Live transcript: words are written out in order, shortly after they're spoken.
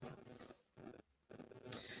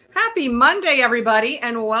Happy Monday, everybody,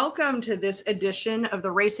 and welcome to this edition of the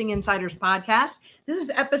Racing Insiders podcast. This is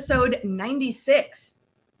episode 96.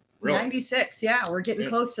 Really? 96, yeah. We're getting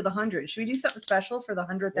close to the 100. Should we do something special for the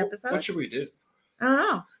 100th episode? What should we do? I don't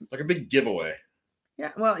know. Like a big giveaway.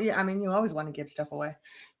 Yeah, well, yeah, I mean, you always want to give stuff away.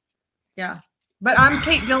 Yeah. But I'm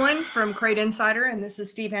Kate Dillon from Crate Insider, and this is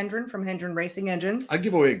Steve Hendren from Hendren Racing Engines. I'd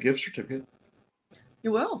give away a gift certificate.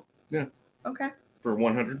 You will? Yeah. Okay. For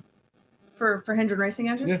 100. For Hendren Racing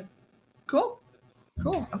Engines? Yeah. Cool.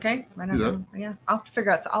 Okay. I don't know. Yeah. I'll have to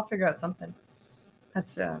figure out something.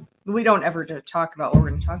 That's we don't ever talk about what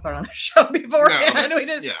we're going to talk about on the show beforehand. No, we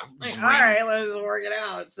just all right, let's work it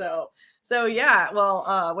out. So yeah.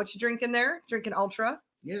 Well, what you drinking there? Drinking Ultra?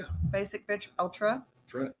 Yeah. Basic bitch Ultra.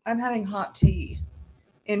 That's right. I'm having hot tea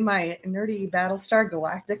in my nerdy Battlestar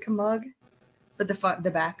Galactica mug, but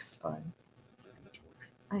the back's fun.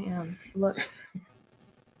 I am. Look.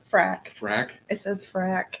 Frack. It says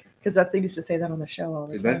frack because they used to say that on the show all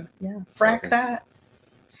the time. Yeah. Frack that.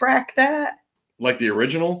 Frack that. Like the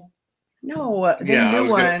original? No, the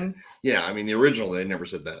new one. Yeah, I mean the original. They never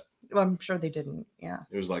said that. Well, I'm sure they didn't. Yeah.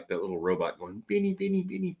 It was like that little robot going beanie beanie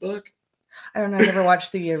beanie buck. I don't know. I never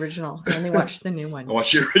watched the original. I only watched the new one. I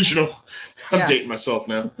watched the original. I'm dating myself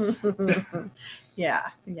now. Yeah.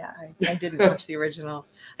 I didn't watch the original.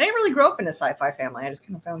 I didn't really grow up in a sci-fi family. I just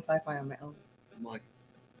kind of found sci-fi on my own. I'm like,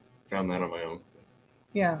 found that on my own.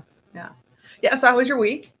 Yeah. So how was your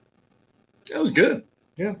week? That was good.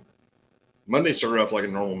 Yeah. Monday started off like a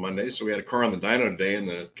normal Monday. So we had a car on the dyno today and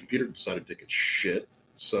the computer decided to take its shit.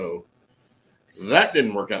 So that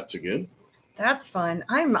didn't work out too good. That's fun.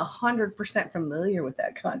 I'm 100% familiar with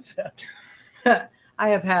that concept. I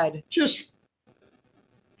have had just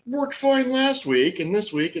worked fine last week, and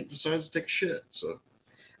this week it decides to take a shit. So,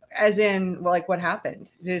 as in, like, what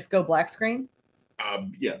happened? Did it just go black screen?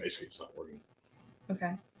 Yeah, basically it's not working.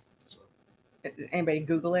 Okay. So, did anybody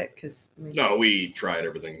Google it? No, we tried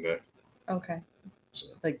everything to. Okay. So,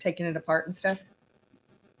 like taking it apart and stuff.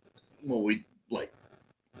 Well, are we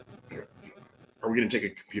going to take a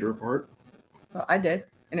computer apart? Well, I did,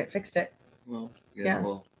 and it fixed it. Well, yeah.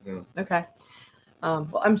 Well, no. Okay.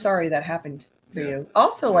 Well, I'm sorry that happened for you.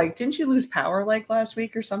 Also, didn't you lose power last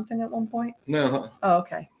week or something at one point? No. Oh,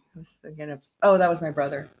 okay. I was thinking of, that was my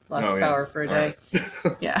brother. Lost power for a day.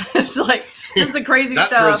 Right. Yeah. It's like, this is the crazy that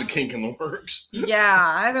stuff. That throws a kink in the works.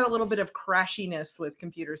 Yeah. I've had a little bit of crashiness with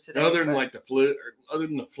computers today. Other than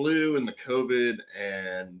the flu and the COVID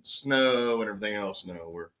and snow and everything else, no,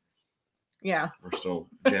 we're still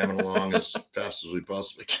jamming along as fast as we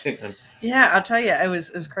possibly can. Yeah, I'll tell you, it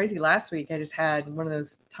was crazy last week. I just had one of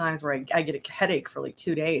those times where I get a headache for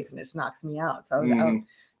 2 days and it just knocks me out. So I was out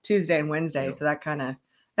Tuesday and Wednesday. Yeah. So that kind of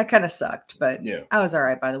sucked, but I was all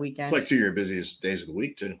right by the weekend. It's like 2 of your busiest days of the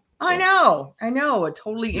week too. So. I know,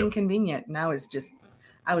 totally inconvenient. And I was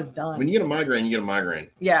done. When you get a migraine, you get a migraine.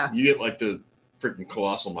 Yeah. You get the freaking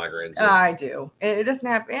colossal migraines. I do. It doesn't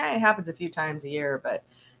happen. Yeah, it happens a few times a year, but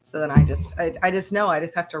so then I just know I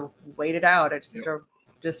just have to wait it out. I just have to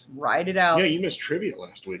just ride it out. Yeah, you missed trivia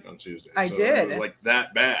last week on Tuesday. I did. It was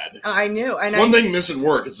that bad. I knew. And one thing missing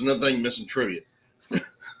work. It's another thing missing trivia.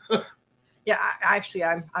 Yeah,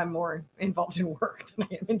 I'm more involved in work than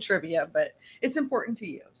I am in trivia, but it's important to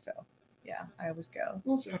you. So yeah, I always go.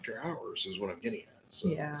 Well, it's after hours is what I'm getting at. So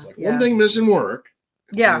it's one thing missing work.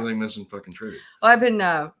 Yeah. Another thing missing fucking trivia. Well, I've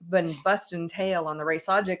been busting tail on the Race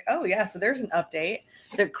Logic. Oh yeah, so there's an update.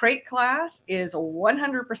 The crate class is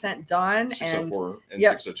 100% done. 604 and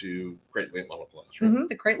 602 crate late model class, right? Mm-hmm.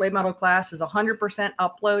 The crate late model class is 100%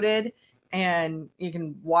 uploaded, and you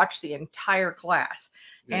can watch the entire class.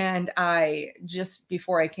 Yeah. And I just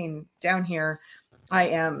before I came down here, I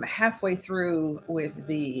am halfway through with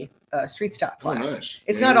the street stock class. Oh, nice.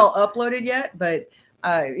 It's not all uploaded yet, but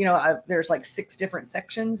there's 6 different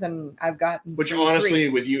sections, and I've got. Which honestly,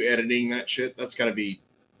 with you editing that shit, that's gotta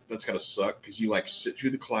suck because you sit through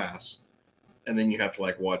the class, and then you have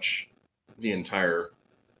to watch the entire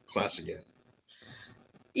class again.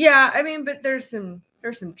 Yeah, I mean, but there's some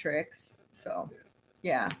tricks. So,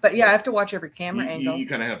 yeah, but I have to watch every camera angle. You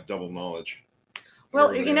kind of have double knowledge.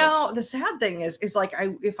 Well, the sad thing is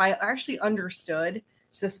if I actually understood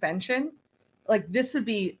suspension, this would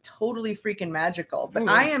be totally freaking magical. But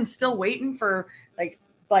I am still waiting for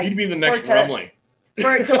you'd be the next Rumley.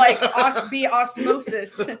 For it to be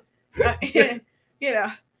osmosis. I mean,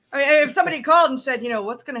 if somebody called and said,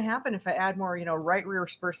 what's going to happen if I add more, right rear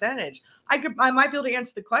percentage, I might be able to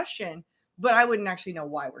answer the question, but I wouldn't actually know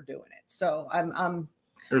why we're doing it. So I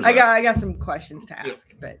got some questions to ask,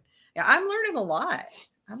 but I'm learning a lot.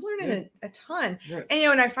 I'm learning a ton. Right.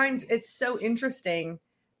 And, and I find it's so interesting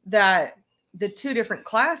that the two different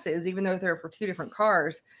classes, even though they're for two different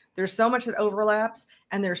cars, there's so much that overlaps,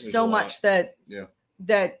 and there's so much that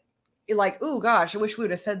like, oh gosh, I wish we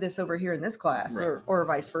would have said this over here in this class, or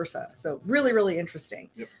vice versa. So really, really interesting.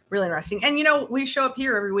 Really interesting. And we show up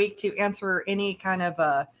here every week to answer any kind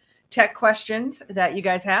of tech questions that you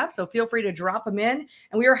guys have. So feel free to drop them in,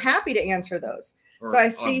 and we are happy to answer those. Or so I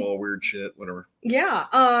see oddball weird shit, whatever. Yeah.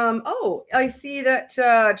 I see that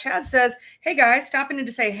Chad says, "Hey guys, stopping in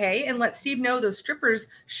to say hey and let Steve know those strippers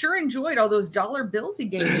sure enjoyed all those dollar bills he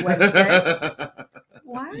gave me Wednesday."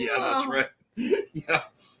 Wow. Yeah, that's right. Yeah.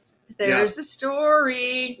 There's a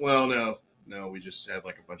story. Well, no, we just had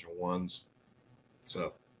like a bunch of ones.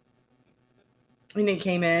 So. And he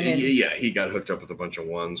came in. And he got hooked up with a bunch of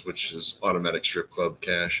ones, which is automatic strip club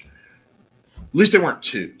cash. At least they weren't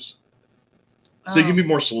twos. So you can be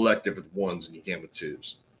more selective with ones than you can with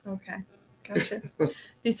twos. Okay. Gotcha.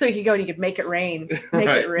 So you could go and you could make it rain. Make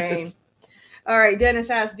it rain. All right. Dennis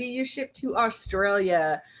asks, do you ship to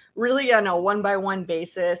Australia? Really on a 1-by-1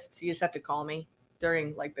 basis? So you just have to call me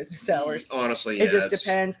during like business hours. Honestly, it just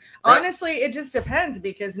depends. Right. Honestly, it just depends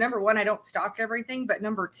because number one, I don't stock everything, but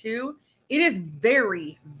number two, it is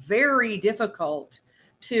very, very difficult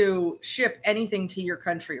to ship anything to your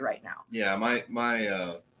country right now. Yeah,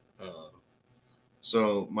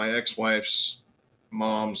 so my ex-wife's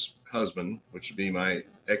mom's husband, which would be my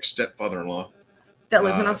ex-stepfather-in-law, that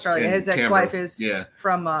lives in Australia. His ex-wife is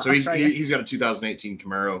from Australia. He's got a 2018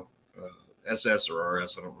 Camaro SS or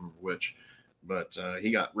RS, I don't remember which, but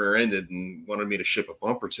he got rear-ended and wanted me to ship a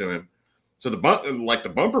bumper to him. So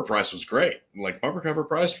the bumper price was great, like bumper cover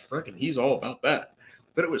price, freaking, he's all about that.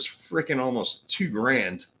 But it was freaking almost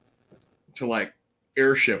 $2,000 to like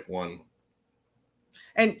airship one,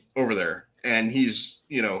 and over there. And he's,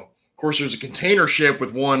 of course, there's a container ship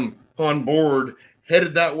with one on board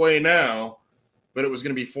headed that way now, but it was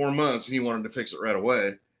going to be 4 months and he wanted to fix it right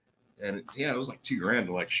away. And it was like $2,000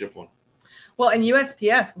 to like ship one. Well, and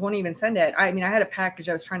USPS won't even send it. I mean, I had a package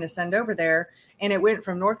I was trying to send over there, and it went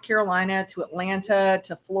from North Carolina to Atlanta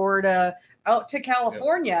to Florida out to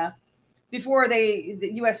California before the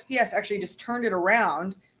USPS actually just turned it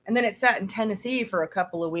around. And then it sat in Tennessee for a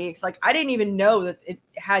couple of weeks. Like, I didn't even know that it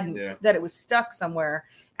hadn't, that it was stuck somewhere.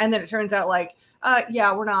 And then it turns out like,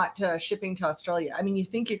 we're not shipping to Australia. I mean, you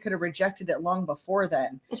think you could have rejected it long before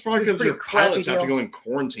then. It's probably because their pilots have to go in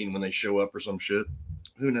quarantine when they show up or some shit.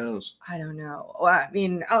 Who knows? I don't know. Well, I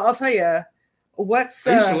mean, I'll tell you what's.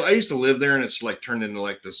 I used to live there, and it's like turned into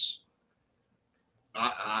like this.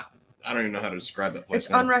 I don't even know how to describe that place.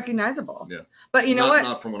 It's unrecognizable. Yeah, but you know what?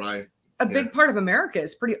 Not from what I. A big part of America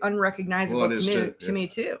is pretty unrecognizable to me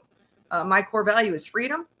too. My core value is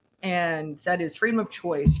freedom, and that is freedom of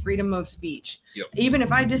choice, freedom of speech. Yep. Even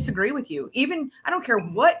if I disagree with you, I don't care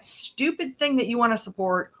what stupid thing that you want to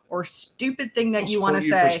support or stupid thing that you want to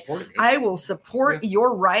say, I will support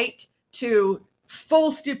your right to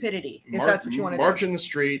full stupidity if that's what you want to do. March in the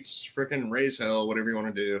streets, freaking raise hell, whatever you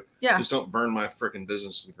want to do. Yeah. Just don't burn my freaking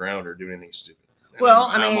business to the ground or do anything stupid. Well,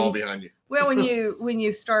 I'm all behind you. Well, when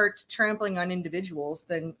you start trampling on individuals,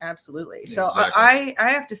 then absolutely. So exactly. I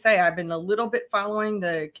have to say I've been a little bit following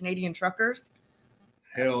the Canadian truckers.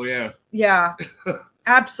 Hell yeah. Yeah,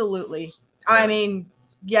 absolutely. Yeah. I mean,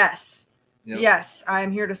 yes. Yep. Yes,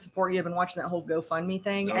 I'm here to support you. I've been watching that whole GoFundMe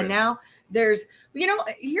thing. And now there's,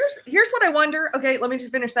 here's what I wonder. Okay, let me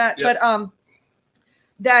just finish that. Yep. But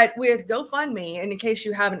that with GoFundMe, and in case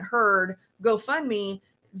you haven't heard, GoFundMe,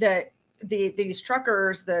 that these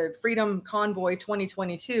truckers, the Freedom Convoy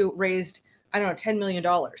 2022 raised, $10 million.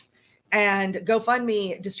 And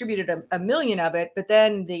GoFundMe distributed a million of it, but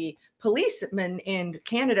then the policemen in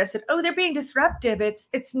Canada said, "Oh, they're being disruptive.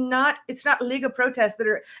 It's not legal protest.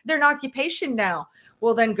 They're an occupation now."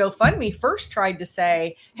 Well, then GoFundMe first tried to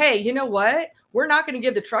say, "Hey, you know what? We're not going to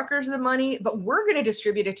give the truckers the money, but we're going to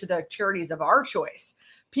distribute it to the charities of our choice."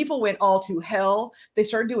 People went all to hell. They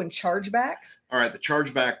started doing chargebacks. All right, the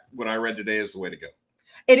chargeback, what I read today, is the way to go.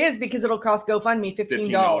 It is, because it'll cost GoFundMe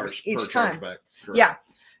 $15 each time. Chargeback. Yeah.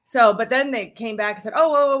 So, but then they came back and said,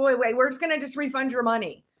 "Oh, wait, we're just going to just refund your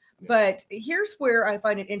money." Yeah. But here's where I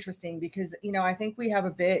find it interesting, because, I think we have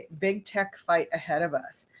a big tech fight ahead of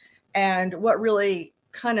us. And what really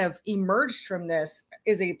kind of emerged from this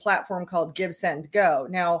is a platform called Give, Send, Go.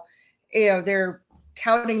 Now, they're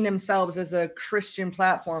touting themselves as a Christian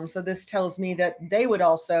platform. So this tells me that they would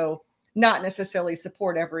also not necessarily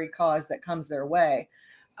support every cause that comes their way.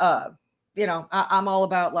 I'm all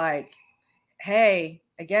about like, hey,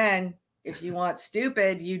 again, if you want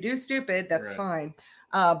stupid, you do stupid. That's fine.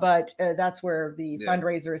 But that's where the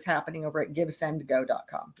fundraiser is happening over at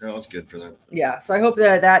givesendgo.com. Oh, that's good for them. Yeah. So I hope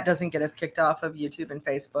that doesn't get us kicked off of YouTube and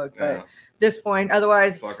Facebook. But at this point,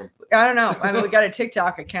 otherwise, fuck them. I don't know. I mean, we got a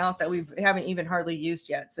TikTok account that we haven't even hardly used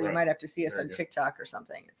yet. So you might have to see us on TikTok or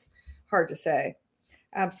something. It's hard to say.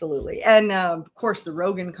 Absolutely. And of course, the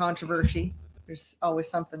Rogan controversy. There's always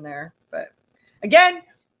something there. But again,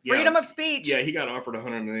 freedom of speech. Yeah, he got offered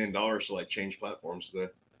 $100 million to like change platforms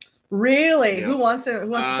today. Really? Yeah. Who wants to take him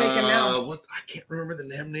now? What? I can't remember the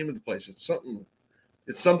name of the place. It's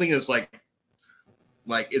something that's like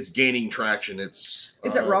it's gaining traction. Is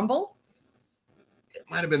it Rumble? It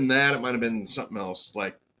might have been that. It might have been something else.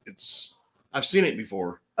 I've seen it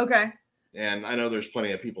before. Okay. And I know there's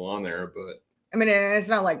plenty of people on there, but I mean, it's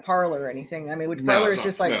not like Parler or anything. I mean, Parler is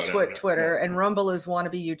just like Twitter, and Rumble is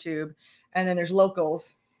wannabe YouTube, and then there's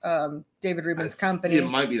Locals. David Rubin's company. It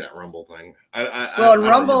might be that Rumble thing.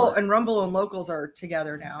 Rumble and Locals are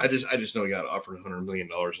together now. I just know he got offered $100 million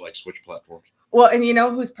like switch platforms. Well, and you know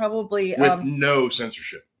who's probably with no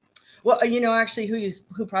censorship. Well, you know actually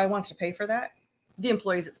who probably wants to pay for that? The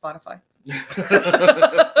employees at Spotify.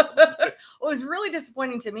 What was really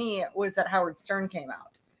disappointing to me was that Howard Stern came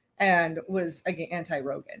out and was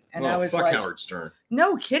anti-Rogan. And I was like, Howard Stern.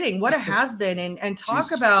 No kidding. What a has-been and talk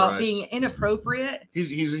Jesus about Christ. Being inappropriate.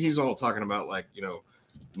 He's all talking about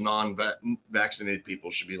non-vaccinated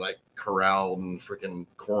people should be like corralled and freaking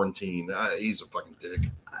quarantined. He's a fucking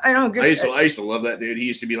dick. I know. I used to love that dude. He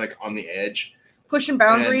used to be like on the edge. Pushing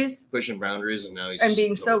boundaries. And now he's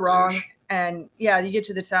being so wrong. Douche. And yeah, you get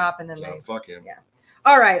to the top and then fuck him. Yeah.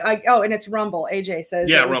 All right. And it's Rumble. AJ says.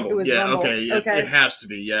 Yeah, Rumble. Rumble. Okay. It has to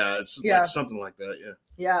be. Yeah. It's like something like that. Yeah.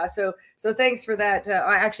 Yeah. So thanks for that.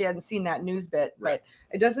 I actually hadn't seen that news bit, but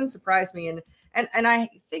it doesn't surprise me. And I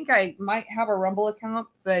think I might have a Rumble account,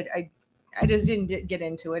 but I just didn't get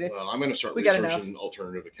into it. I'm going to start researching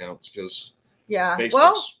alternative accounts because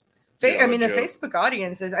Facebook's the Facebook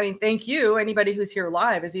audience is, thank you. Anybody who's here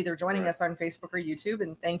live is either joining us on Facebook or YouTube.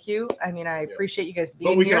 And thank you. I appreciate you guys being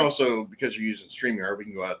here. But we can also, because you're using StreamYard, we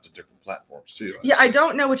can go out to different platforms too. I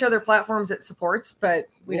don't know which other platforms it supports, but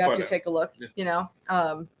we'd have to take a look,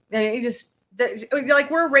 and it just,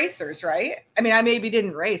 we're racers, right? I maybe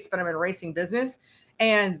didn't race, but I'm in a racing business.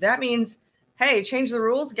 And that means, hey, change the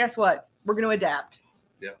rules. Guess what? We're going to adapt.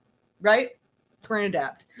 Yeah. Right? We're going to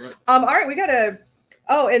adapt. Right. All right. We got to,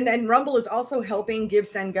 and then Rumble is also helping Give,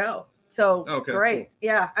 Send, Go. So great. Cool.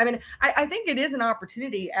 Yeah. I think it is an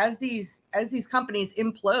opportunity as these companies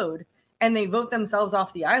implode and they vote themselves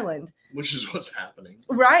off the island. Which is what's happening.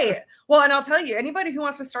 Right. Well, and I'll tell you, anybody who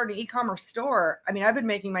wants to start an e-commerce store, I've been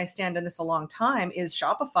making my stand on this a long time, is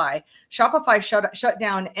Shopify. Shopify shut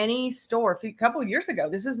down any store a couple of years ago.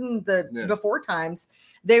 This isn't the before times.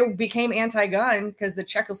 They became anti-gun because the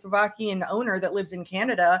Czechoslovakian owner that lives in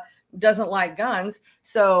Canada doesn't like guns.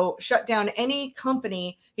 So shut down any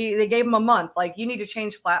company. They gave him a month. Like, you need to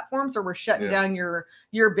change platforms or we're shutting down your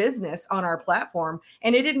business on our platform.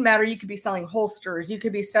 And it didn't matter. You could be selling holsters. You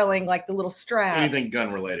could be selling like the little straps. Anything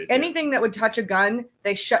gun related. Anything that would touch a gun,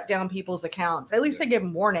 they shut down people's accounts. At least they give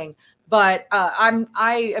them warning. But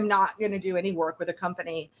I am not going to do any work with a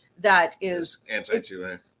company that is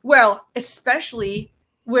anti-2A. Well, especially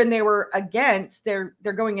when they're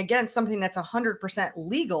going against something that's 100%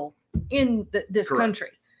 legal in this Correct.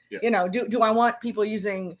 Country. Yeah. Do I want people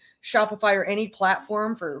using Shopify or any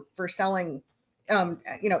platform for selling,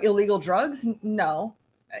 illegal drugs? No,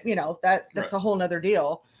 that's a whole nother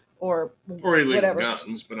deal. Or illegal whatever.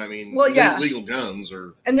 Guns, but legal guns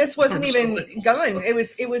are. And this wasn't even gun.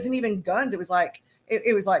 It wasn't even guns. It was like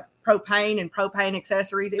propane and propane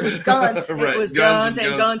accessories. It was gun. Right. It was guns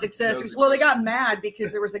and guns accessories. Well, they got mad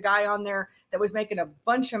because there was a guy on there that was making a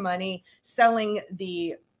bunch of money selling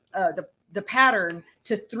the pattern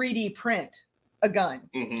to 3D print a gun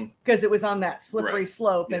because it was on that slippery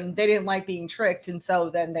slope, and they didn't like being tricked, and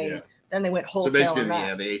so then they went wholesale. So basically,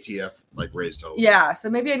 the ATF raised hope. Yeah, so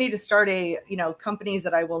maybe I need to start companies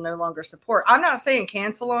that I will no longer support. I'm not saying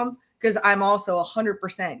cancel them because I'm also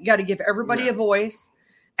 100%. You got to give everybody a voice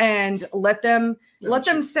and let them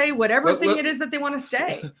say whatever it is that they want to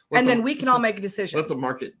say, and then we can all make a decision. Let the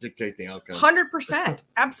market dictate the outcome. 100%,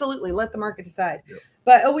 absolutely. Let the market decide. Yep.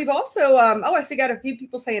 But we've also I see got a few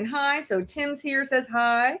people saying hi. So Tim's here, says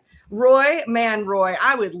hi. Roy,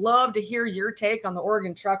 I would love to hear your take on the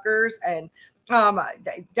Oregon truckers, and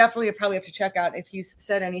definitely probably have to check out if he's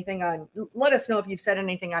said anything on. Let us know if you've said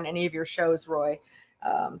anything on any of your shows, Roy.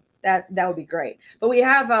 That would be great. But we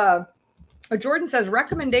have Jordan says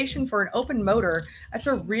recommendation for an open motor. That's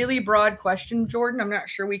a really broad question, Jordan. I'm not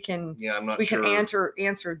sure we can. Yeah, I'm not sure. We can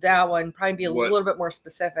answer that one. Probably be a little bit more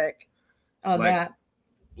specific on that.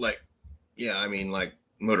 I mean, like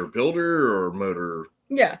motor builder or motor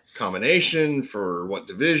combination for what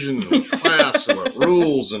division, what class, or what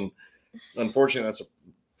rules. And unfortunately, that's a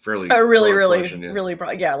really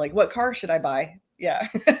broad. Yeah, like what car should I buy? Yeah.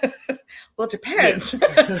 Well, it depends.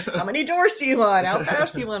 How many doors do you want? How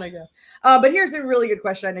fast do you want to go? But here's a really good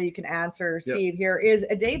question I know you can answer, Steve. Here is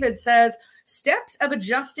David says, steps of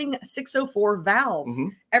adjusting 604 valves.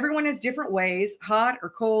 Everyone has different ways, hot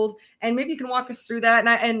or cold. And maybe you can walk us through that.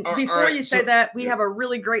 And before you say that, we have a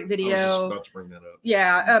really great video. I was just about to bring that up.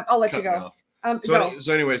 Yeah, I'll let you go.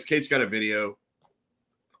 So anyways, Kate's got a video.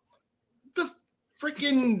 The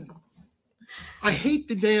freaking... I hate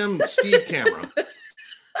the damn Steve camera.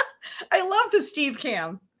 I love the Steve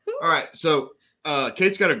cam. All right. So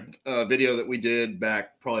Kate's got a video that we did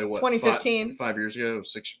back probably 2015. 5 years ago,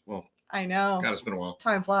 6. Well, I know. God, it's been a while.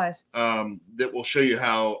 Time flies. That will show you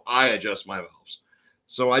how I adjust my valves.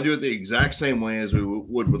 So I do it the exact same way as we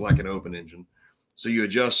would with like an open engine. So you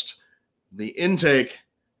adjust the intake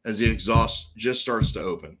as the exhaust just starts to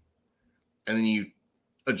open. And then you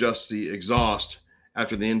adjust the exhaust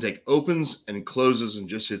after the intake opens and closes and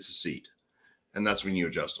just hits the seat. And that's when you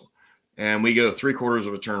adjust them. And we go 3/4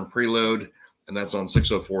 of a turn preload, and that's on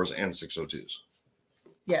 604s and 602s.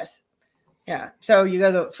 Yes. Yeah. So you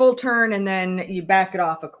go the full turn and then you back it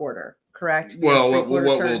off a quarter, correct? Well, what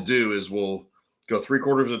we'll do is we'll go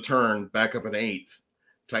 3/4 of a turn, back up an eighth,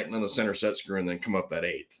 tighten on the center set screw, and then come up that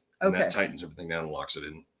eighth. And that tightens everything down and locks it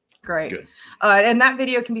in. Great. Good. And that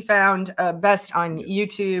video can be found best on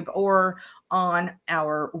YouTube or on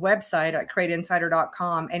our website at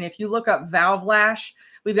crateinsider.com. And if you look up Valve Lash,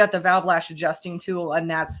 we've got the Valve Lash adjusting tool,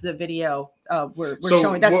 and that's the video we're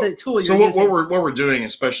showing. That's the tool you're using. So what we're doing,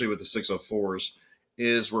 especially with the 604s,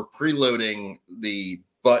 is we're preloading the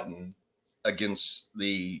button against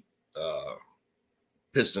the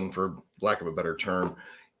piston, for lack of a better term,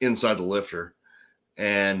 inside the lifter.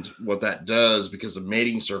 And what that does, because the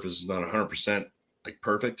mating surface is not 100% like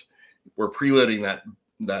perfect, we're preloading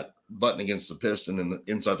that button against the piston and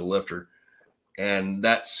inside the lifter, and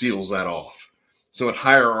that seals that off. So at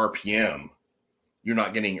higher RPM, you're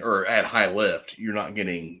not getting, or at high lift, you're not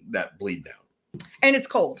getting that bleed down. And it's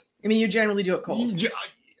cold. I mean, you generally do it cold.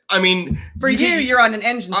 I mean, for you're on an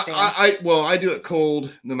engine stand. I do it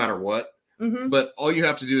cold no matter what. But all you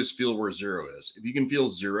have to do is feel where zero is. If you can feel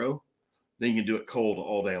zero, then you can do it cold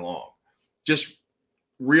all day long. Just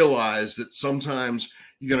realize that sometimes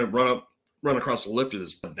you're going to run across a lifter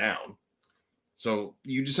that's down. So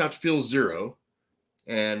you just have to feel zero,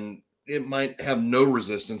 and it might have no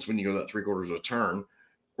resistance when you go that 3/4 of a turn,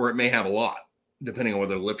 or it may have a lot, depending on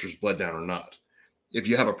whether the lifter's bled down or not. If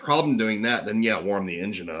you have a problem doing that, then warm the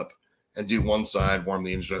engine up and do one side, warm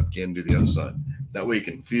the engine up again, do the other side. That way you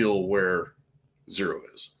can feel where zero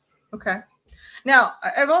is. Okay. Now,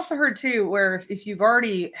 I've also heard too, where if you've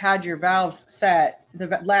already had your valves set, the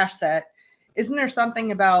lash set, isn't there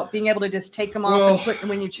something about being able to just take them off and put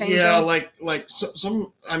when you change them? Yeah, like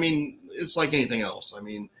some. I mean, it's like anything else. I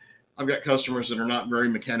mean, I've got customers that are not very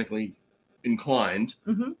mechanically inclined.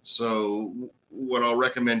 So what I'll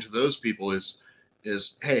recommend to those people is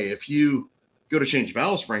hey, if you go to change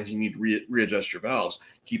valve springs, you need to readjust your valves.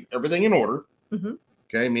 Keep everything in order.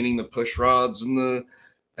 Okay, meaning the push rods and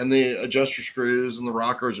the adjuster screws and the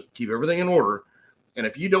rockers, keep everything in order. And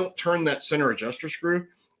if you don't turn that center adjuster screw,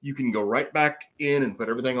 you can go right back in and put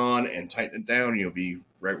everything on and tighten it down, and you'll be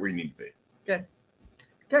right where you need to be.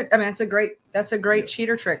 Good. I mean, that's a great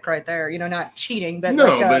cheater trick right there. You know, not cheating, but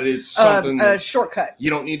but it's something a shortcut. You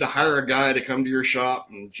don't need to hire a guy to come to your shop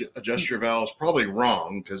and adjust your valves. Probably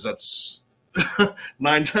wrong, because that's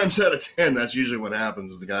 9 times out of 10. That's usually what happens.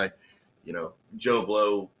 Is the guy, Joe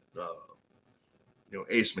Blow,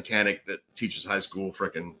 ace mechanic that teaches high school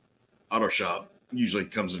frickin' auto shop, usually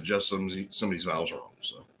comes and adjusts somebody's valves wrong.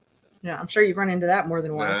 So yeah, I'm sure you've run into that more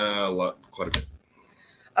than once. Quite a bit.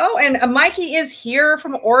 Oh, and Mikey is here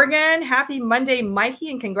from Oregon. Happy Monday, Mikey,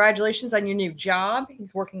 and congratulations on your new job.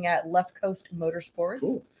 He's working at Left Coast Motorsports.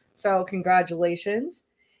 Cool. So congratulations.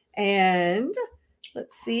 And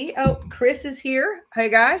let's see. Oh, Chris is here. Hey,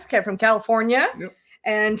 guys. From California. Yep.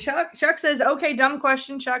 And Chuck says, okay, dumb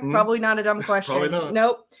question, Chuck. Probably not a dumb question. Probably not.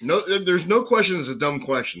 Nope. No, there's no question is a dumb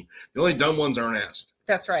question. The only dumb ones aren't asked.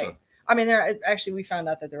 That's right. So. I mean, we found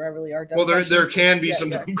out that there really are dumb questions. Well, there can be some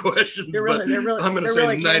dumb questions. They're really, I'm going to say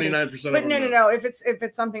 99% of them. But no. If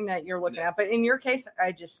it's something that you're looking at. But in your case,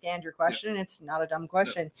 I just scanned your question. It's not a dumb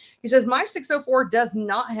question. He says, my 604 does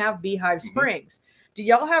not have beehive springs. Do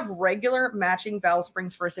y'all have regular matching valve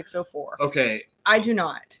springs for a 604? Okay. I do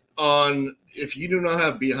not. If you do not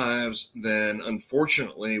have beehives, then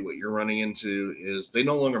unfortunately what you're running into is they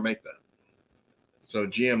no longer make that. So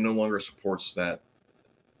GM no longer supports that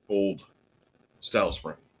old style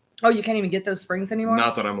spring. Oh, you can't even get those springs anymore?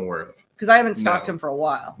 Not that I'm aware of. Because I haven't stocked them for a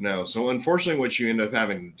while. No. So unfortunately, what you end up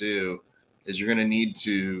having to do is you're going to need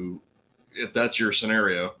to, if that's your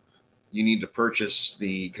scenario, you need to purchase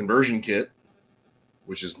the conversion kit,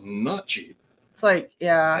 which is not cheap. It's like,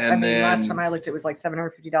 yeah. And I mean, then, last time I looked, it was like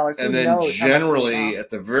 $750. And then generally, at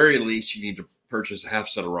the very least, you need to purchase a half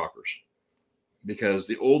set of rockers. Because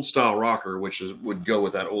the old style rocker, which would go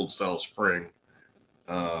with that old style spring,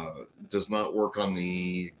 does not work on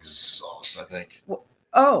the exhaust, I think.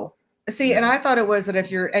 Oh, see, and I thought it was that if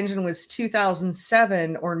your engine was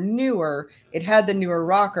 2007 or newer, it had the newer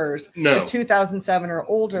rockers. No, the 2007 or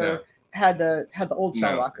older had the old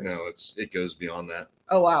style rockers. No, it goes beyond that.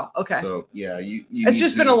 Oh wow, okay. So yeah, you it's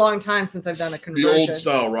just been a long time since I've done a conversion. The old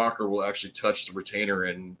style rocker will actually touch the retainer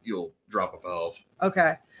and you'll drop a valve.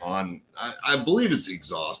 Okay. On I believe it's the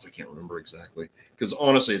exhaust. I can't remember exactly because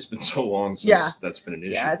honestly, it's been so long since that's been an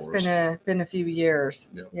issue. Yeah, it's been a few years.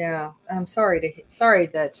 Yep. Yeah, I'm sorry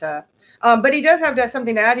that. But he does have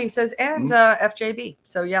something to add. He says, and FJB.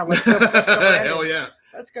 So yeah, let's go. Hell yeah.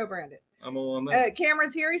 Let's go, Brandon. I'm all on that.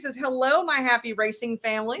 Cameron's here. He says, hello, my happy racing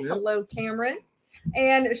family. Yep. Hello, Cameron.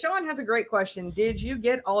 And Sean has a great question. Did you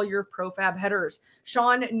get all your Profab headers?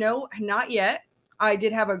 Sean, no, not yet. I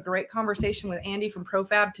did have a great conversation with Andy from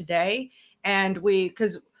Profab today. And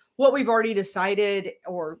because what we've already decided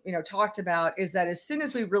or, talked about is that as soon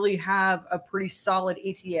as we really have a pretty solid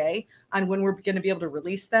ETA on when we're going to be able to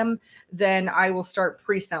release them, then I will start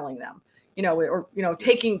pre-selling them.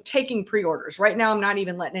 Taking pre-orders. Right now, I'm not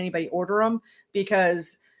even letting anybody order them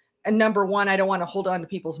because, and number one, I don't want to hold on to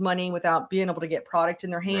people's money without being able to get product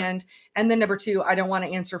in their hand. Right. And then number two, I don't want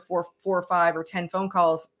to answer four or 5 or 10 phone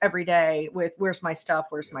calls every day with where's my stuff?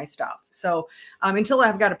 Where's my stuff? So until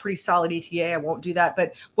I've got a pretty solid ETA, I won't do that.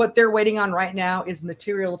 But what they're waiting on right now is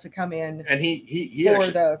material to come in. And he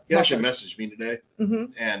actually messaged me today,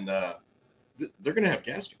 and they're going to have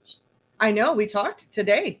gaskets. I know. We talked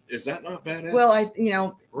today. Is that not badass? Well,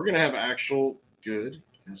 we're going to have actual good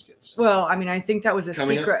gaskets. Well, I mean, I think that was a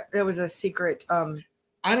secret. That was a secret.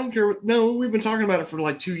 I don't care. No, we've been talking about it for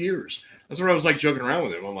like 2 years. That's what I was like joking around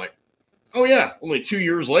with him. I'm like, oh yeah, only 2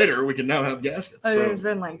 years later, we can now have gaskets. So it's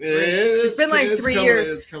been like 3. It's been like 3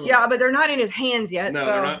 years. Yeah, but they're not in his hands yet. No,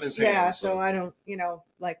 they're not in his hands. Yeah, so I don't,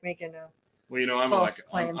 like making a. Well, I'm false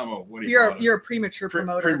like, claims. I'm a what do you call it? You're a premature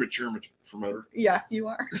promoter. Premature promoter. Yeah, you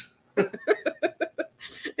are.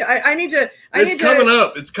 I need to. It's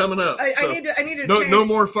coming up. I need to. No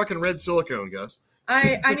more fucking red silicone, Gus.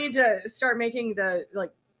 I need to start making the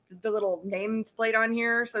little name plate on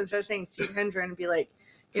here. So instead of saying Steve Hendren, be like,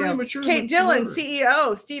 Kate Dillon,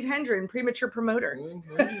 CEO, Steve Hendren, premature promoter.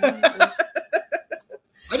 I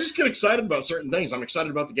just get excited about certain things. I'm excited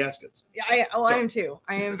about the gaskets. I am too.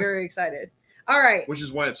 I am very excited. All right. Which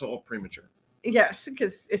is why it's all premature. Yes,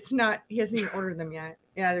 because it's not. He hasn't even ordered them yet.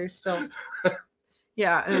 Yeah, there's still.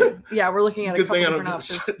 Yeah, we're looking at a couple different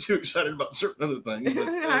options. Get too excited about certain other things. But,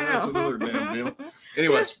 that's another damn deal.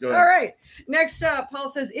 Anyways, go ahead. All right. Next up, Paul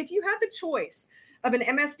says, if you had the choice of an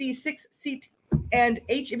MSD 6-seat and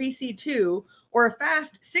HVC2 or a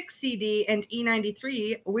fast 6CD and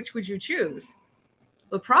E93, which would you choose?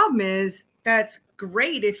 The problem is that's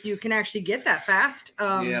great if you can actually get that fast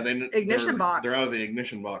ignition box. They're out of the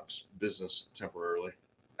ignition box business temporarily.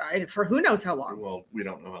 For who knows how long. Well, we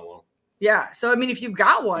don't know how long. Yeah. So, I mean, if you've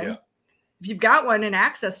got one, and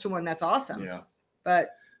access to one, that's awesome. Yeah.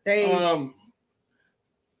 But they.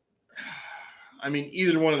 I mean,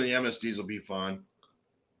 either one of the MSDs will be fine.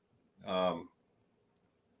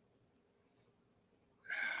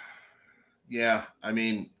 Yeah. I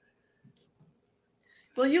mean.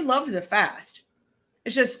 Well, you loved the fast.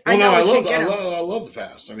 It's just. Well, I love the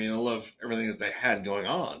fast. I mean, I love everything that they had going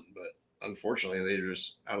on, but unfortunately, they're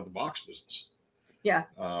just out of the box business. Yeah.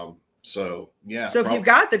 So yeah. So if you've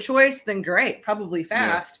got the choice, then great, probably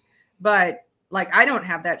fast. Yeah. But I don't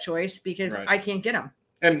have that choice because I can't get them.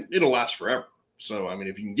 And it'll last forever. So I mean,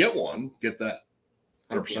 if you can get one, get that.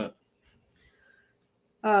 100%.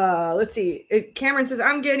 Let's see. Cameron says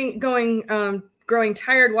I'm growing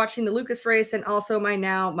tired watching the Lucas race and also my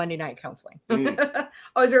now Monday night counseling.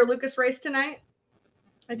 Oh, is there a Lucas race tonight?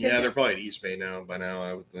 They're probably at East Bay by now,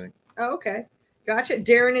 I would think. Oh, okay. Gotcha.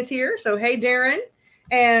 Darren is here. So, hey, Darren.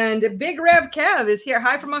 And Big Rev Kev is here.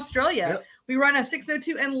 Hi from Australia. Yep. We run a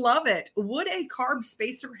 602 and love it. Would a carb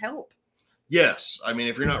spacer help? Yes. I mean,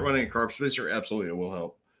 if you're not running a carb spacer, absolutely it will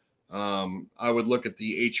help. I would look at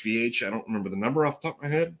the HVH. I don't remember the number off the top of my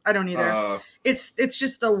head. I don't either. It's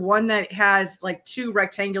just the one that has like 2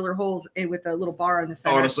 rectangular holes with a little bar in the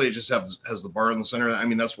center. Honestly, it just has the bar in the center. I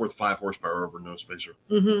mean, that's worth 5 horsepower over no spacer.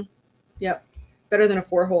 Mm-hmm. Yep. Better than a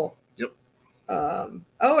 4-hole. Yep.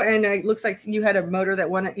 And it looks like you had a motor that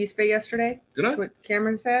won at East Bay yesterday. Did I? That's what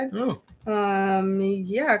Cameron said. Oh.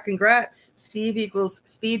 Yeah, congrats. Steve equals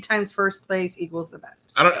speed times first place equals the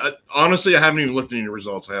best. Honestly, I haven't even looked at any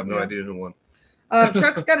results. I have no idea who won.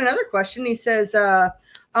 Chuck's got another question. He says,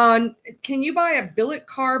 can you buy a billet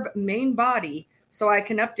carb main body so I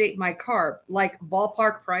can update my carb? Like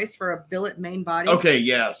ballpark price for a billet main body? Okay,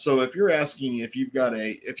 yeah. So if you're asking if you've got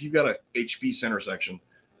a HP center section,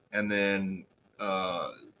 and then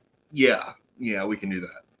yeah, we can do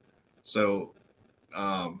that. So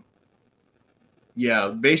yeah,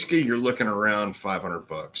 basically you're looking around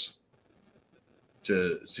 $500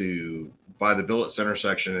 to buy the billet center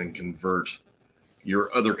section and convert your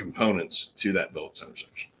other components to that billet center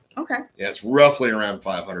section. Okay. Yeah, it's roughly around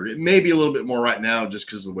 500. It may be a little bit more right now just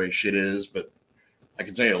because of the way shit is, but I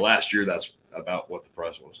can tell you last year that's about what the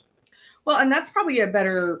price was. Well, and that's probably a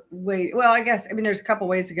better way. Well, I guess, there's a couple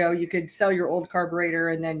ways to go. You could sell your old carburetor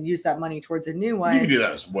and then use that money towards a new one. You can do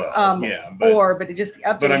that as well. But it just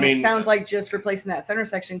updating. It sounds like just replacing that center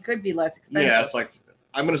section could be less expensive. Yeah, it's like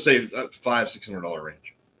I'm going to say $500-$600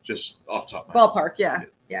 range, just off the top of my ballpark.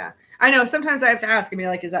 Yeah. I know. Sometimes I have to ask.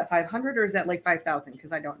 Like, is that 500 or is that like 5,000?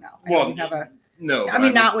 Because I don't know. I don't have no.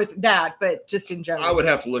 Not with that, but just in general. I would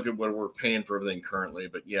have to look at what we're paying for everything currently,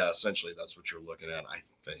 but yeah, essentially that's what you're looking at, I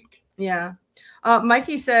think. Yeah.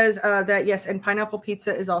 Mikey says that yes, and pineapple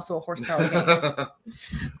pizza is also a horsepower game.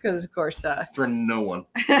 Because of course for no one.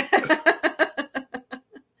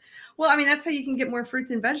 Well, that's how you can get more fruits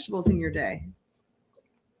and vegetables in your day.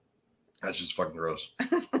 That's just fucking gross.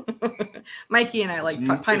 Mikey and I like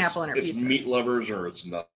pineapple in our pizza. It's meat lovers or it's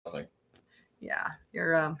nothing. Yeah,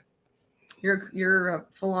 you're a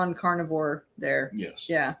full-on carnivore there. Yes.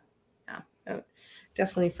 Yeah.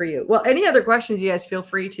 Definitely for you. Well, any other questions, you guys feel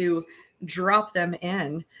free to drop them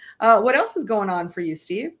in. What else is going on for you,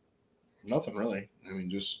 Steve? Nothing really.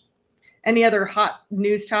 Just any other hot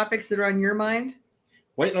news topics that are on your mind?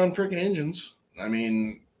 Waiting on freaking engines.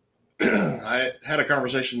 I had a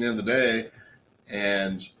conversation the other day,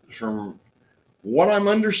 and from what I'm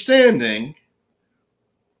understanding,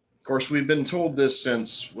 of course, we've been told this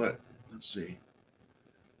since what? Let's see.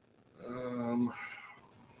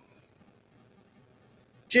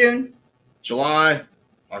 June, July,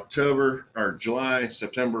 September,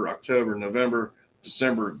 October, November,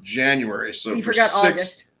 December, January. So you forgot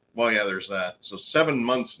August. Well, yeah, there's that. So 7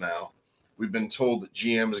 months now, we've been told that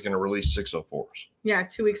GM is going to release 604s. Yeah,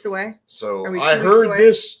 2 weeks away. So I heard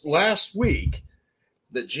this last week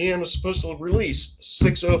that GM is supposed to release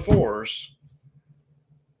 604s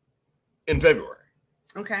in February.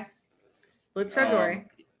 Okay. Well, it's February.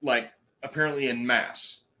 Apparently in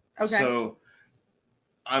mass. Okay. So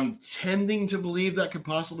I'm tending to believe that could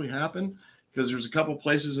possibly happen because there's a couple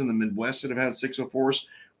places in the Midwest that have had 604s,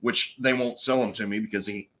 which they won't sell them to me because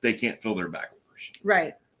they can't fill their back orders.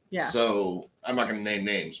 Right. Yeah. So I'm not going to name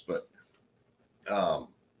names, but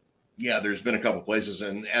there's been a couple places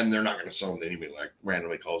and they're not going to sell them to anybody like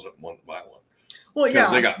randomly calls up one to buy one. Well, yeah.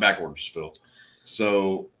 Because they got back orders filled.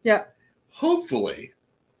 So yeah, hopefully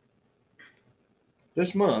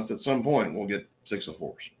this month at some point we'll get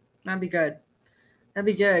 604s. That'd be good.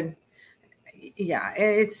 Yeah,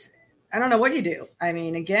 I don't know what you do.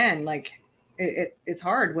 Again, it's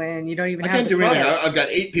hard when you don't even have. I can't do anything. I've got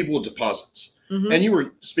 8 people with deposits. Mm-hmm. And you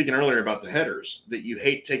were speaking earlier about the headers, that you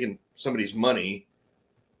hate taking somebody's money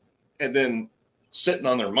and then sitting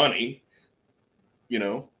on their money,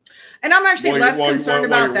 And I'm actually less concerned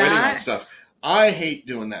about that. Stuff. I hate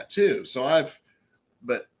doing that too. So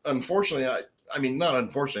but unfortunately,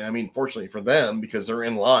 fortunately for them, because they're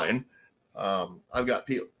in line, I've got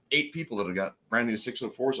 8 people that have got brand new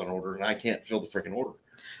 604s on order, and I can't fill the freaking order.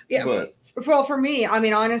 Yeah. But for me,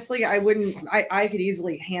 honestly, I could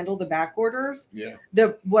easily handle the back orders. Yeah.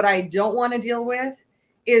 What I don't want to deal with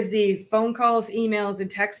is the phone calls, emails, and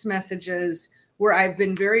text messages where I've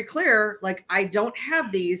been very clear, I don't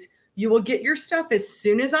have these. You will get your stuff as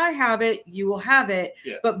soon as I have it. You will have it.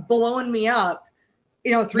 Yeah. But blowing me up,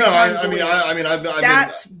 3 times a week.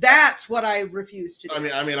 That's what I refuse to do.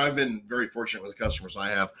 I've been very fortunate with the customers I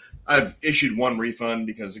have. I've issued one refund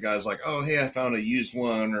because the guy's like, "Oh, hey, I found a used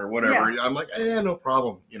one or whatever." Yeah. I'm like, no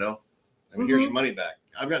problem. Here's your money back.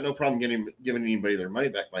 I've got no problem giving anybody their money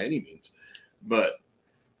back by any means, but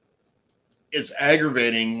it's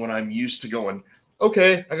aggravating when I'm used to going,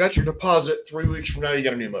 "Okay, I got your deposit. 3 weeks from now, you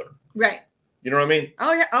got a new motor." Right. You know what I mean?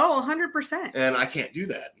 Oh yeah. Oh, 100%. And I can't do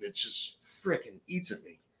that. It just freaking eats at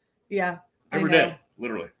me. Yeah. Every day,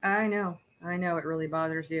 literally. I know. It really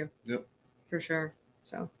bothers you. Yep. For sure.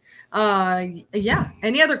 So, yeah.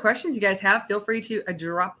 Any other questions you guys have? Feel free to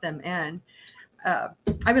drop them in. I've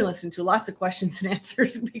been listening to lots of questions and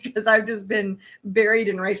answers because I've just been buried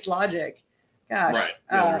in race logic. Gosh. Right.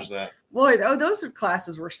 Yeah, there's that. Boy, those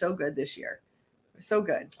classes were so good this year. So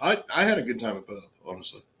good. I had a good time at both,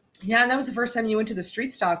 honestly. Yeah, and that was the first time you went to the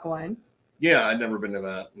street stock one. Yeah, I'd never been to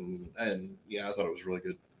that, and yeah, I thought it was a really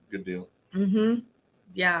good deal. Mm-hmm.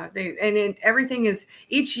 Yeah, everything is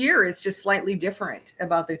each year is just slightly different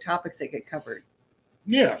about the topics that get covered.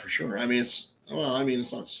 Yeah, for sure. I mean,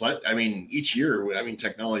 it's not slight. I mean, each year,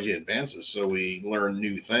 technology advances, so we learn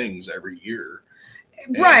new things every year.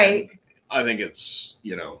 Right. And I think it's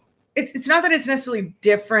it's not that it's necessarily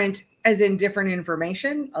different as in different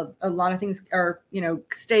information. A lot of things are,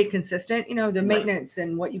 stay consistent, the maintenance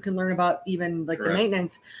and what you can learn about even like the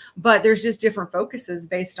maintenance, but there's just different focuses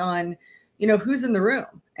based on, who's in the room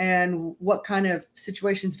and what kind of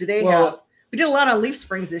situations do they have. We did a lot on leaf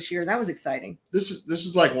springs this year. That was exciting. This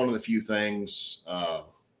is like one of the few things,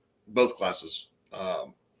 both classes,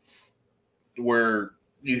 where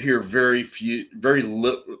you hear very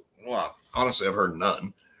little. Well, honestly, I've heard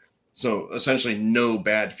none. So essentially no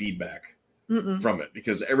bad feedback from it,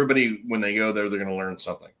 because everybody, when they go there, they're going to learn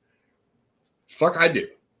something. Fuck, I do.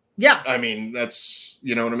 Yeah. I mean, that's,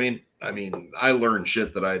 you know what I mean? I mean, I learned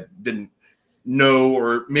shit that I didn't know,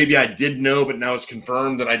 or maybe I did know, but now it's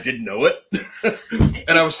confirmed that I did know it.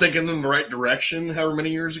 And I was thinking in the right direction however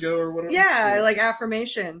many years ago or whatever. Yeah, like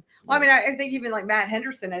affirmation. Well, I mean, I think even like Matt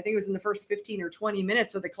Henderson, I think it was in the first 15 or 20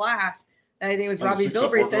 minutes of the class. I think it was Robbie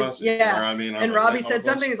Bilbrey said, yeah. And Robbie said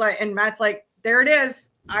something. He's like, and Matt's like, there it is.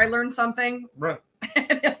 I learned something. Right.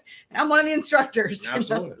 I'm one of the instructors.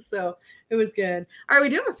 Absolutely. So it was good. All right. We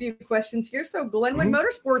do have a few questions here. So Glenwood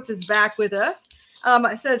Motorsports is back with us.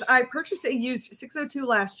 It says, I purchased a used 602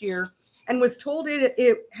 last year and was told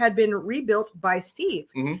it had been rebuilt by Steve.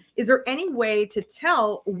 Is there any way to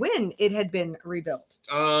tell when it had been rebuilt?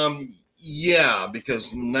 Yeah,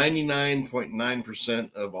 because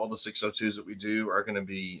 99.9% of all the 602s that we do are going to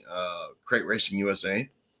be Crate Racing USA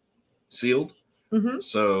sealed.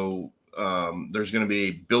 So there's going to be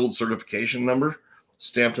a build certification number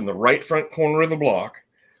stamped in the right front corner of the block,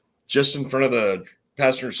 just in front of the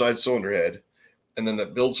passenger side cylinder head. And then the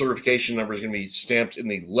build certification number is going to be stamped in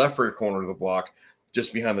the left rear corner of the block,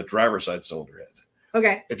 just behind the driver's side cylinder head.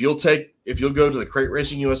 Okay. If you'll go to the Crate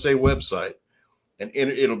Racing USA website, and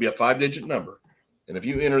it'll be a 5-digit number. And if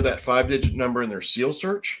you enter that 5-digit number in their seal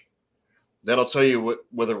search, that'll tell you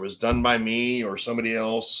whether it was done by me or somebody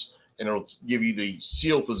else. And it'll give you the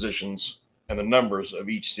seal positions and the numbers of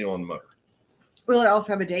each seal on the motor. Will it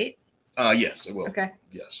also have a date? Yes, it will. Okay.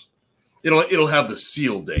 Yes. It'll have the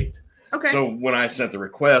seal date. Okay. So when I sent the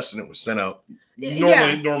request and it was sent out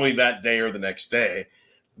normally that day or the next day,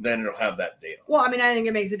 then it'll have that date. Well, I mean, I think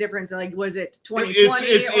it makes a difference. Like, was it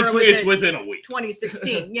 2020 or was it within a week?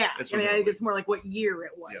 2016. Yeah. I think it's more like what year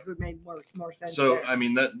it was. Yeah. It made more sense. So, there. I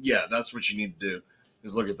mean, that's what you need to do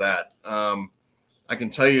is look at that. I can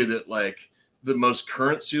tell you that like the most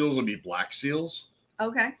current seals will be black seals.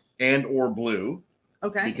 Okay. And or blue.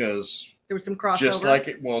 Okay. Because there was some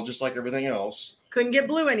crossover. Just like everything else. Couldn't get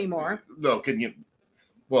blue anymore. No, couldn't get.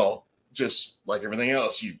 Well, just like everything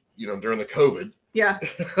else, you know, during the COVID. Yeah.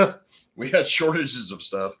 We had shortages of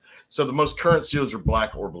stuff. So the most current seals are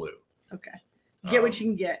black or blue. Okay. Get what you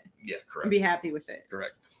can get. Yeah, correct. And be happy with it.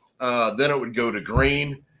 Correct. Then it would go to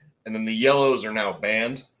green, and then the yellows are now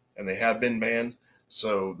banned, and they have been banned.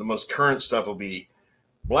 So the most current stuff will be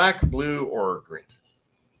black, blue, or green.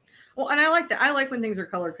 Well, and I like that. I like when things are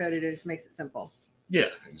color coded. It just makes it simple. Yeah,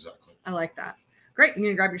 exactly. I like that. Great. You need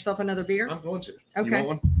to grab yourself another beer? I'm going to. Okay. You want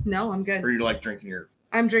one? No, I'm good. Or you like drinking your...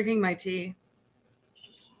 I'm drinking my tea.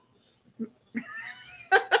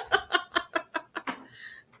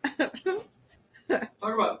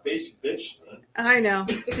 Talk about basic bitch. I know.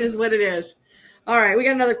 It is what it is. All right. We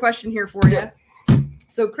got another question here for you.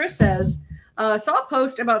 So Chris says, saw a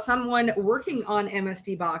post about someone working on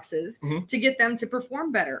MSD boxes to get them to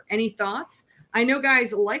perform better. Any thoughts? I know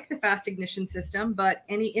guys like the fast ignition system, but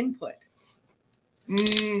any input?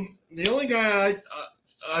 The only guy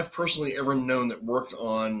I've personally ever known that worked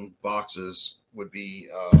on boxes would be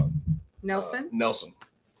Nelson. Nelson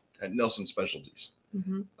at Nelson Specialties.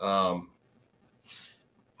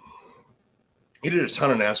 He did a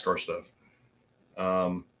ton of NASCAR stuff.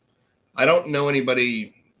 I don't know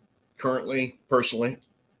anybody currently, personally,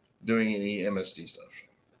 doing any MSD stuff.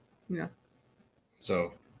 Yeah.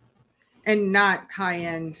 So. And not high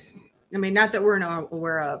end I mean, not that we're not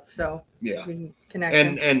aware of. So yeah, we can connect.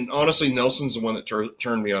 And honestly, Nelson's the one that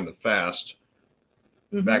turned me on to Fast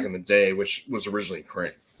back in the day, which was originally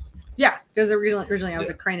Crane. Yeah, because originally I was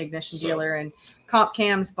a Crane ignition dealer, and Comp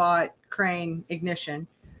Cams bought Crane ignition,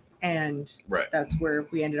 and that's where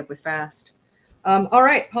we ended up with Fast. All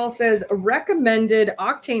right, Paul says a recommended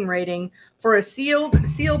octane rating for a seal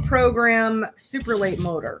program super late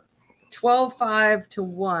motor, 12.5 to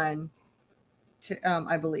 1,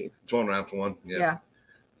 I believe. 12.5 to 1. Yeah.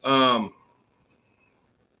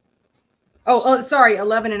 Sorry,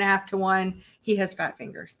 11.5 to 1. He has fat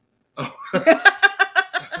fingers. Oh.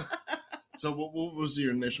 So what was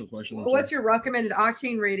your initial question? What's your recommended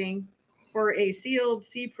octane rating for a seal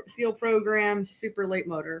program super late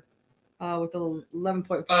motor with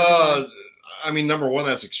 11.5? I mean, number one,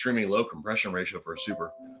 that's extremely low compression ratio for a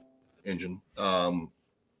super engine.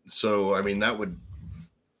 So I mean, that would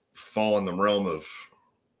fall in the realm of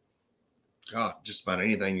just about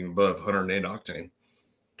anything above 108 octane.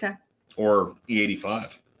 Okay. Or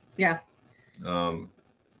E85. Yeah.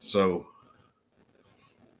 So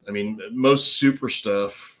I mean, most super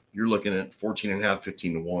stuff, you're looking at 14.5,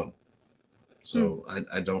 15 to 1. So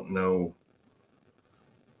I don't know.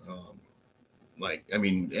 I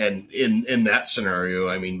mean, and in that scenario,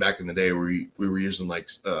 I mean, back in the day, we were using like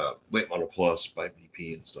late model plus by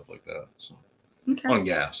BP and stuff like that. So on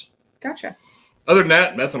gas. Gotcha. Other than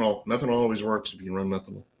that, methanol. Methanol always works if you run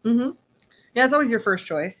methanol. Mm-hmm. Yeah, it's always your first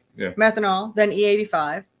choice. Yeah. Methanol, then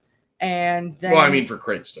E85. And then, well, I mean, for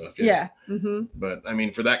crate stuff. Yeah. Mm-hmm. But I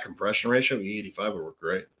mean, for that compression ratio, E85 would work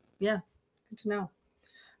great. Yeah. Good to know.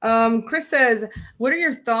 Chris says, what are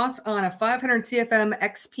your thoughts on a 500 CFM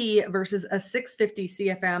XP versus a 650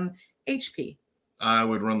 CFM HP? I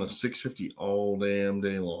would run the 650 all damn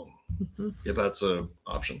day long, if that's an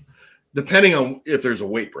option, depending on if there's a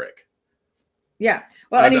weight break. Yeah.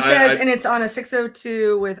 Well, and he says, and it's on a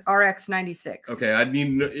 602 with RX 96. Okay.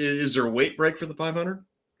 Is there a weight break for the 500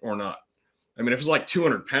 or not? I mean, if it's like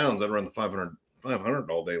 200 pounds, I'd run the 500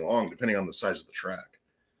 all day long, depending on the size of the track.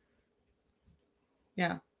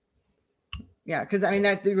 Yeah. Yeah. Because I mean,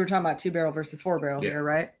 that we were talking about 2-barrel versus 4-barrel here,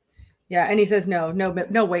 right? Yeah. And he says, no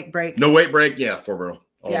weight break. No weight break. Yeah. 4-barrel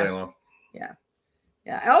all day long. Yeah.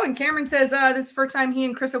 Yeah. Oh, and Cameron says this is the first time he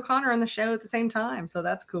and Chris O'Connor on the show at the same time. So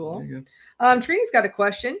that's cool. Trini's got a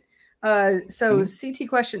question. CT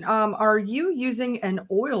question. Are you using an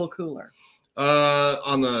oil cooler?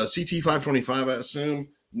 On the CT 525, I assume.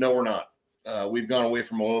 No, we're not. We've gone away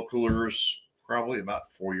from oil coolers probably about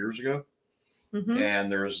 4 years ago.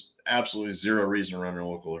 And there's absolutely zero reason to run an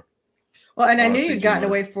oil cooler. Well, and I knew you'd gotten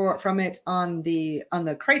away from it on the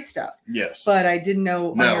crate stuff. Yes. But I didn't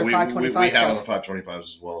know on your 525 we have on the 525s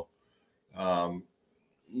as well.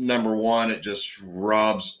 Number one, it just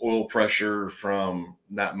robs oil pressure from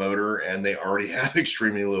that motor, and they already have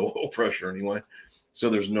extremely low oil pressure anyway. So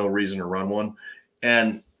there's no reason to run one.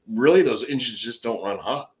 And really, those engines just don't run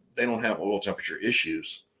hot. They don't have oil temperature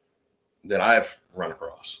issues that I've run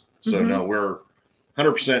across. So no, we're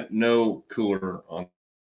 100% no cooler on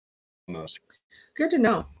this. Good to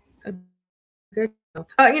know. Good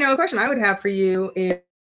to know. A question I would have for you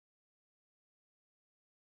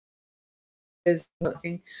is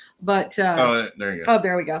looking, but there you go. Oh,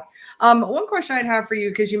 there we go. One question I'd have for you,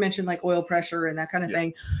 because you mentioned like oil pressure and that kind of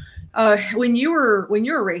thing. When you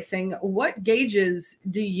were racing, what gauges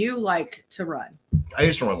do you like to run? I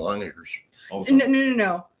used to run Longacres.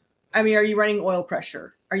 No. I mean, are you running oil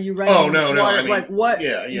pressure? Are you running? Oh no. I mean, like what?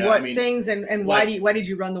 Yeah. What things and why did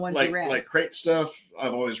you run the ones you ran? Like crate stuff,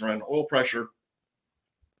 I've always run oil pressure,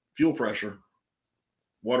 fuel pressure,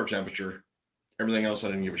 water temperature. Everything else I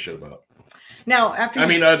didn't give a shit about. Now, after I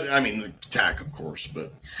mean, TAC, of course,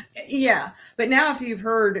 but yeah. But now, after you've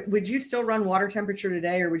heard, would you still run water temperature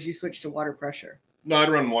today, or would you switch to water pressure? No, I'd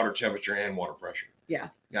run water temperature and water pressure. Yeah.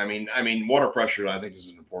 I mean, water pressure I think is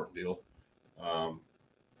an important deal,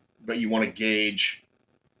 but you want to gauge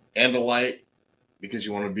and a light because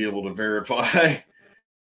you want to be able to verify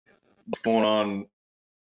what's going on.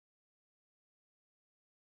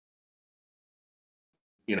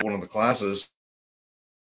 One of the classes.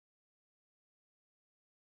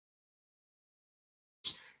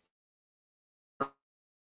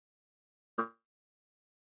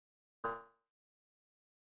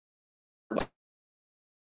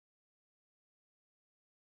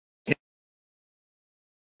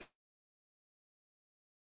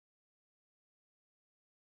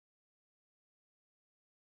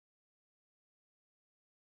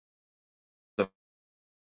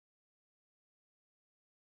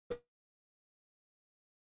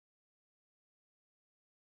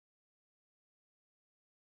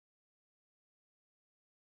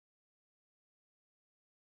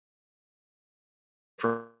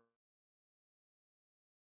 All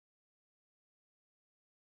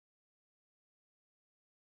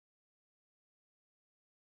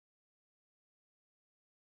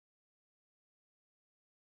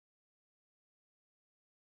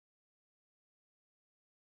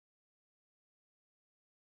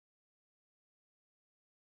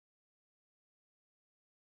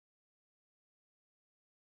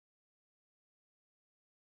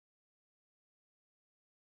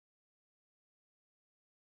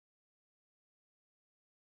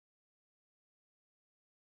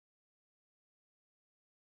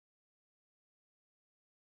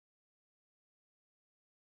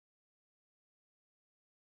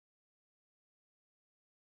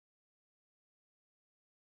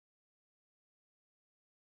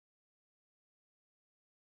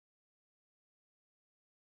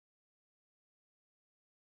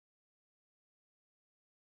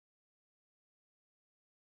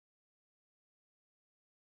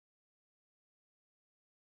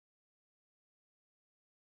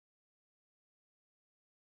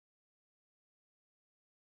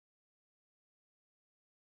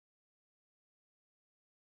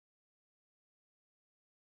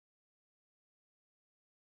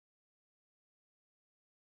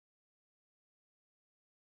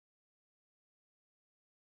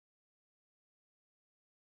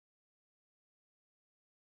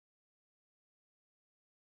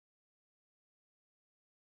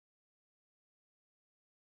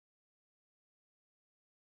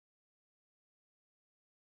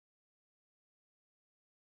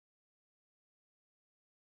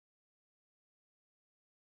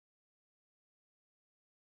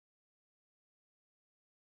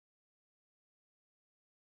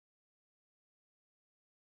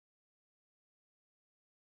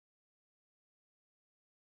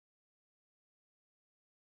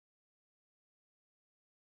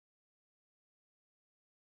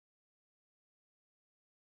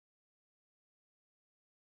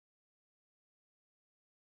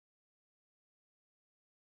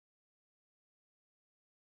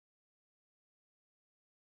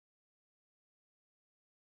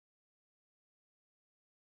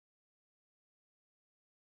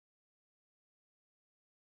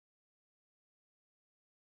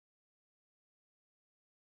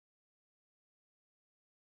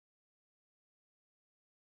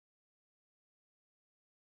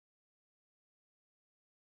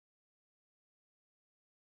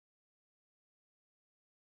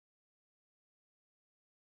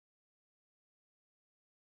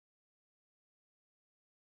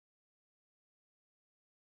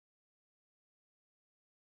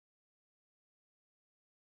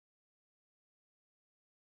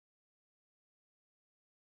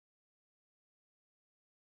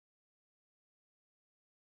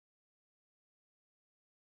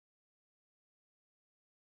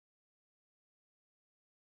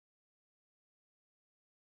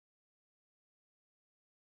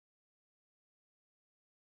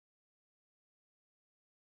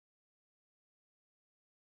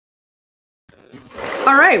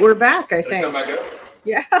right, we're back, I think. Come back up?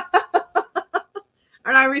 Yeah.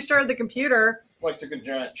 And I restarted the computer. Like took a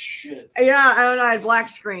giant shit. Yeah, I don't know. I had black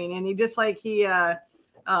screen, and he just like Steve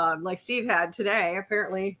had today.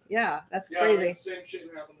 Apparently, yeah, that's crazy. Yeah, same shit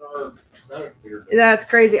happened to our computer. That's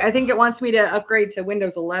crazy. I think it wants me to upgrade to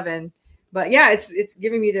Windows 11, but yeah, it's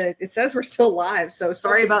giving me it says we're still live. So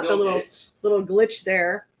sorry about the little glitch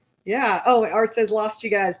there. Yeah. Oh, and Art says lost you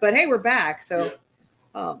guys, but hey, we're back. So,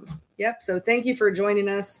 yep. So thank you for joining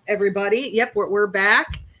us, everybody. Yep, we're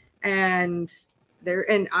back, and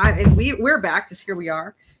we're back because here we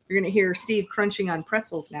are. You're gonna hear Steve crunching on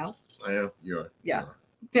pretzels now. I am. You are. Yeah.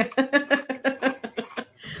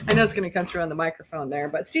 I know it's gonna come through on the microphone there,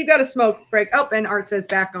 but Steve got a smoke break. Oh, and Art says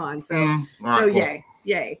back on. So right, cool.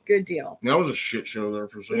 Yay, good deal. That was a shit show there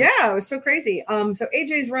for a second. Yeah, it was so crazy. So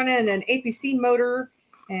AJ's running an APC motor,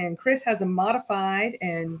 and Chris has a modified,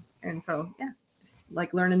 and so yeah.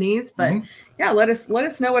 Like learning these, but yeah, let us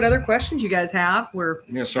know what other questions you guys have. We're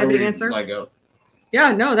happy to answer.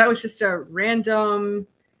 Yeah, no, that was just a random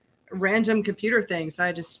computer thing. So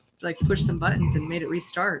I just like pushed some buttons and made it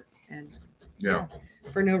restart, and yeah,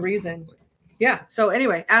 for no reason. Yeah. So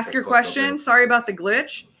anyway, ask your questions. Sorry about the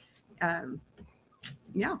glitch.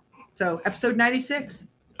 Yeah. So episode 96.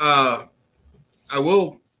 I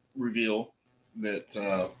will reveal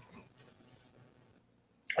that.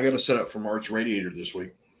 I got a setup for March radiator this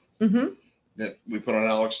week that we put on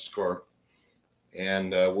Alex's car,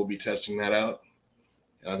 and we'll be testing that out.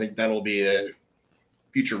 And I think that'll be a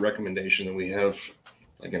future recommendation that we have,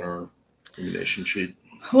 like in our recommendation sheet.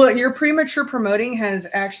 Well, your premature promoting has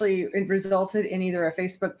actually resulted in either a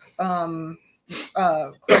Facebook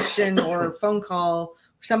question or phone call.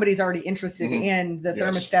 Somebody's already interested in the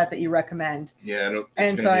thermostat that you recommend. Yeah,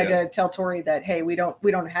 and so I had to tell Tori that, hey, I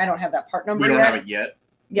don't have that part number. We don't have it yet.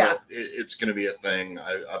 Yeah, it's going to be a thing,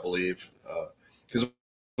 I believe, because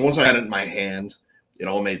once I had it in my hand, it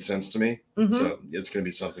all made sense to me. So it's going to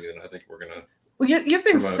be something that I think we're going to. Well, you've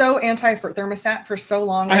been so anti for thermostat for so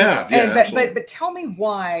long. I have, yeah. But tell me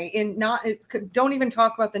why. Don't even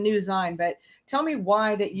talk about the new design, but tell me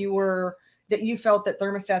why that you felt that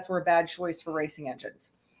thermostats were a bad choice for racing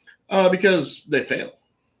engines. Because they fail.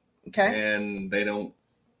 Okay. And they don't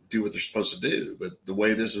do what they're supposed to do. But the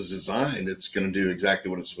way this is designed, it's going to do exactly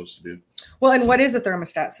what it's supposed to do. Well, and what is a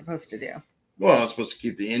thermostat supposed to do? Well, it's supposed to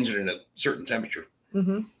keep the engine in a certain temperature.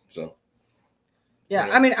 So. Yeah.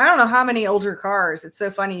 I mean, I don't know how many older cars. It's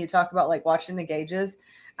so funny. You talk about like watching the gauges,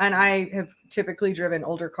 and I have typically driven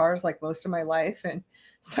older cars like most of my life. And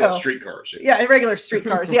so street cars. Yeah, regular street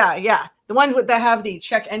cars. Yeah. The ones that have the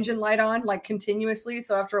check engine light on like continuously.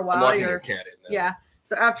 So after a while,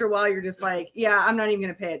 So after a while, you're just like, yeah, I'm not even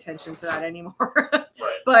going to pay attention to that anymore. Right.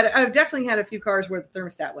 But I've definitely had a few cars where the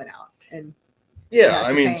thermostat went out. And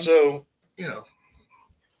I mean, so,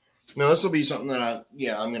 this will be something that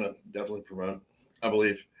I'm going to definitely promote, I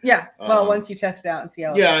believe. Yeah. Well, once you test it out and see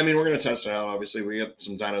how. I mean, we're going to test it out. Obviously, we got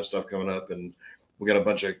some dyno stuff coming up, and we got a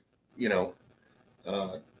bunch of,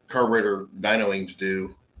 carburetor dynoing to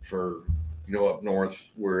do for, up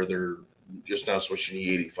north where they're just now switching to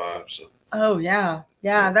E85. So. Oh yeah.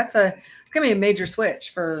 It's gonna be a major switch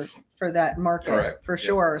for that market. Correct. For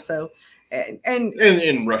sure. So, and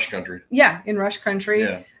in Rush Country. Yeah, in Rush Country.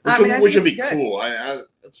 Yeah, which would be cool.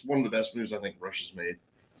 That's one of the best moves I think Rush has made.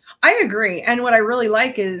 I agree, and what I really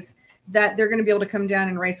like is that they're going to be able to come down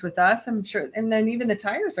and race with us. I'm sure, and then even the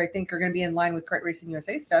tires I think are going to be in line with Kart Racing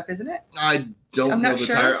USA stuff, isn't it? I don't know the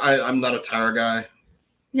tire. I'm not a tire guy.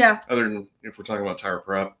 Yeah. Other than if we're talking about tire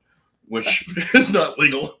prep, which is not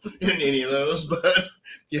legal in any of those, but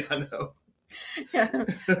no.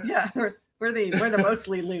 Yeah. We're the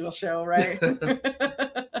mostly legal show, right?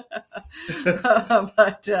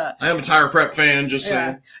 But I am a tire prep fan, just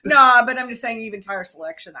saying. No, but I'm just saying even tire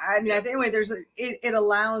selection. I mean, anyway, it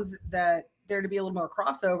allows that there to be a little more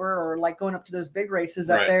crossover, or like going up to those big races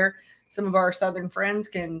up there. Some of our southern friends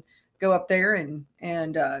can go up there and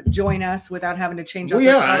join us without having to change out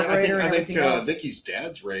their carburetor and everything else. Vicky's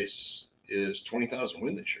dad's race is 20,000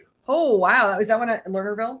 win this year. Oh wow! Is that one at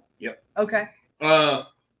Lernerville? Yep. Okay.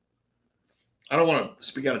 I don't want to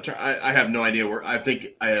speak out of turn. I have no idea where. I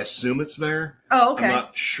assume it's there. Oh, okay. I'm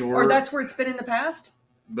not sure. Or that's where it's been in the past.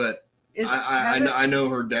 But I know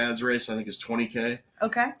her dad's race, I think, is 20K.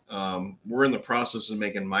 Okay. We're in the process of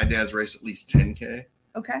making my dad's race at least 10K.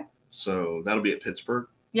 Okay. So that'll be at Pittsburgh.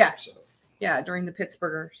 Yeah. So. Yeah, during the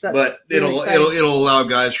Pittsburgher. So but it'll allow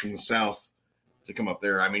guys from the south to come up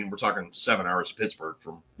there. I mean, we're talking 7 hours to Pittsburgh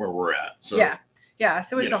from where we're at. So yeah.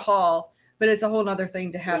 So it's a haul. But it's a whole other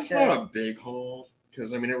thing to have it's not a big haul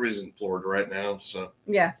because, I mean, everybody's in Florida right now. So,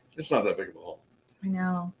 yeah, it's not that big of a haul. I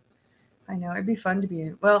know. It'd be fun to be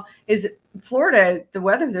in. Well, is Florida, the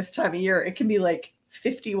weather this time of year, it can be like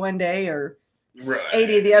 50 one day or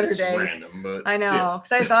 80 the other days. Random, but I know.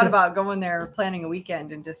 Because I thought about going there, planning a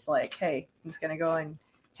weekend and just like, hey, I'm just going to go and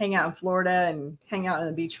hang out in Florida and hang out on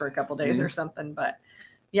the beach for a couple days or something. But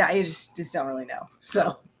yeah, I just don't really know.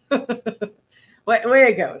 So. Way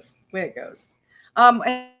it goes.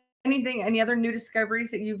 Any other new discoveries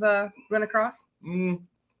that you've run across?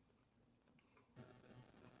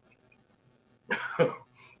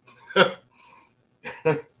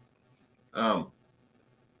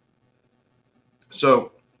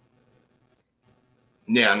 So,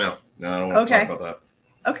 no, I don't want to talk about that.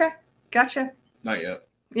 Okay, gotcha. Not yet.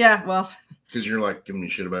 Yeah, well, because you're like giving me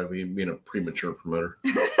shit about being a premature promoter.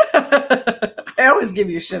 I always give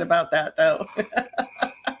you shit about that, though.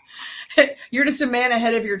 You're just a man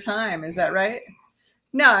ahead of your time. Is that right?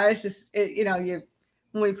 No, it's just, when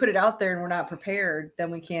we put it out there and we're not prepared, then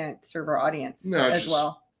we can't serve our audience as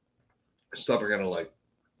well. Stuff I gotta like.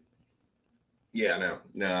 Yeah, I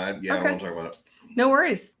don't want to talk about it. No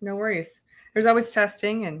worries. There's always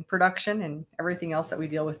testing and production and everything else that we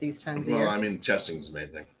deal with these times of year. Well, I mean, testing is the main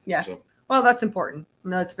thing. Yeah. So. Well, that's important.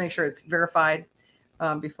 Let's make sure it's verified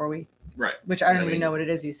before we. Right. Which I don't even know what it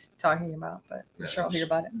is he's talking about, but I'm sure I'll hear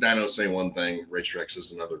about it. Dynos say one thing, racetracks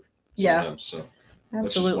is another. Yeah. So absolutely.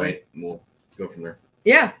 Let's just wait and we'll go from there.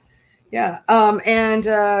 Yeah. And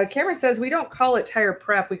Cameron says we don't call it tire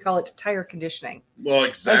prep, we call it tire conditioning. Well,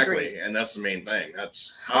 exactly. And that's the main thing.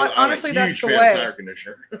 Honestly, I'm a huge that's the fan way. Of tire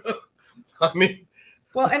conditioner. I mean,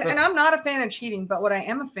 Well, and I'm not a fan of cheating, but what I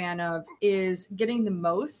am a fan of is getting the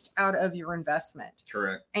most out of your investment.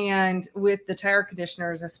 Correct. And with the tire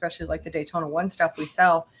conditioners, especially like the Daytona One stuff we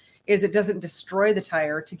sell, is it doesn't destroy the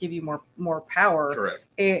tire to give you more power. Correct.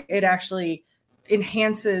 It actually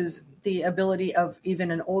enhances the ability of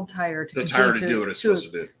even an old tire to do what it's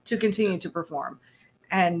supposed to do, to continue to perform.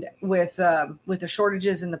 And with the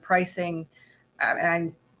shortages and the pricing,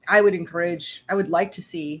 and I would like to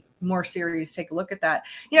see more series take a look at that.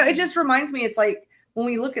 It just reminds me, it's like when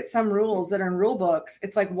we look at some rules that are in rule books,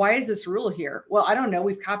 it's like, why is this rule here? Well, I don't know.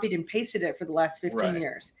 We've copied and pasted it for the last 15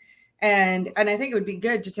 years. And I think it would be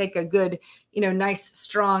good to take a good, nice,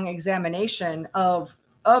 strong examination of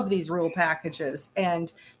these rule packages.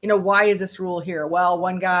 And, why is this rule here? Well,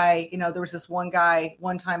 one guy, there was this one guy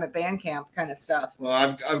one time at band camp kind of stuff. Well,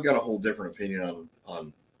 I've got a whole different opinion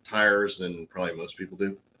on tires than probably most people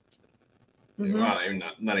do. Mm-hmm.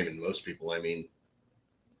 Well, not even most people. I mean,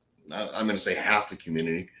 I'm going to say half the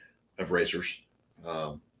community of racers.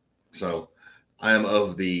 So I am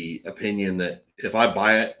of the opinion that if I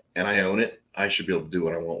buy it and I own it, I should be able to do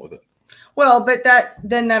what I want with it. Well, but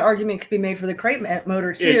that argument could be made for the crate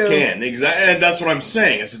motor too. It can, exactly, and that's what I'm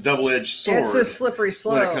saying. It's a double-edged sword. It's a slippery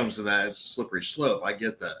slope. When it comes to that, it's a slippery slope. I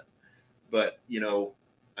get that, but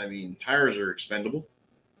tires are expendable.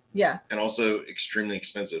 Yeah, and also extremely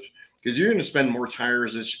expensive because you're going to spend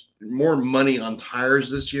more money on tires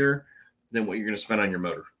this year than what you're going to spend on your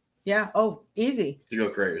motor. Yeah. Oh, easy. To go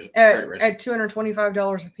crazy at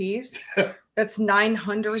 $225 a piece. That's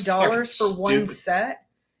 $900 for one set.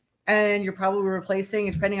 And you're probably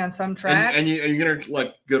replacing, depending on some tracks. And you're going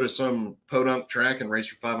to go to some podunk track and race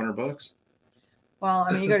for $500? Well,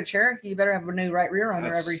 you go to Cherokee, you better have a new right rear on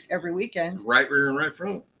there every weekend. Right rear and right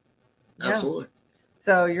front. Absolutely. Yeah.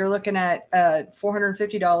 So you're looking at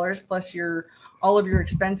 $450 plus all of your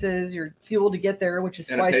expenses, your fuel to get there, which is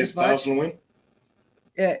twice as much. $1,000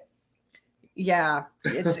 win?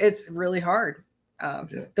 It's really hard.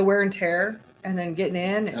 The wear and tear, and then getting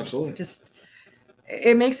in. Absolutely.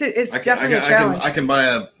 It makes it. It's definitely a challenge. I can buy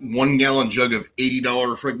a 1 gallon jug of $80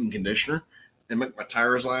 freaking conditioner and make my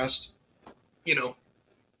tires last,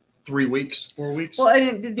 3 weeks, 4 weeks. Well,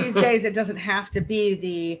 and these days it doesn't have to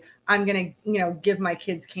be I'm going to, give my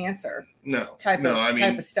kids cancer. Type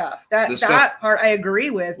of stuff. That part I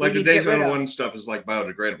agree with. Like the Daytona One stuff is like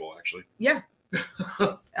biodegradable, actually. Yeah.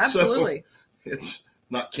 Absolutely. So it's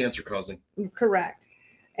not cancer causing. Correct.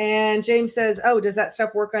 And James says, "Oh, does that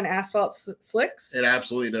stuff work on asphalt slicks?" It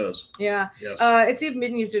absolutely does. Yeah. Yes. It's even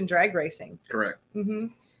been used in drag racing. Correct. Mm-hmm.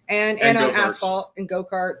 And on asphalt and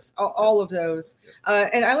go-karts, all of those.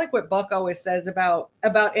 And I like what Buck always says about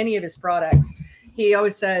any of his products. He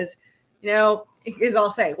always says, I'll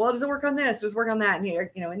say, well, does it work on this? Does it work on that? And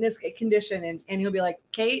here, in this condition. And he'll be like,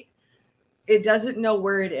 Kate, it doesn't know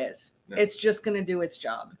where it is. No. It's just going to do its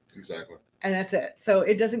job. Exactly. And that's it. So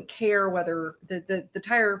it doesn't care whether the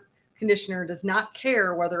tire conditioner does not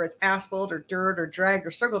care whether it's asphalt or dirt or drag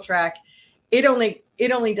or circle track. It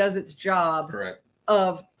only does its job. Correct.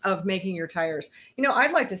 Of making your tires.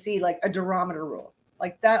 I'd like to see like a durometer rule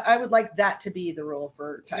like that. I would like that to be the rule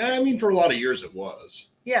for tires. Yeah, for a lot of years it was.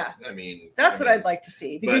 Yeah. That's what I'd like to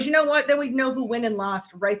see because you know what? Then we'd know who won and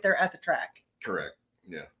lost right there at the track. Correct.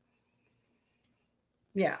 Yeah.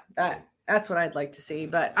 Yeah. That's what I'd like to see,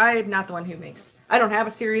 but I'm not the one who makes. I don't have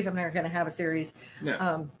a series. I'm never going to have a series.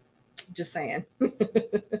 No. Just saying.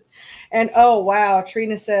 And oh wow,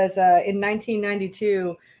 Trina says in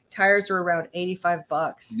 1992 tires were around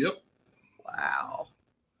 $85. Yep.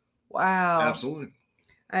 Wow. Absolutely.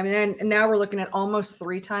 And now we're looking at almost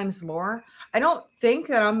 3 times more. I don't think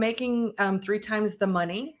that I'm making 3 times the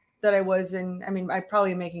money that I was in. I'm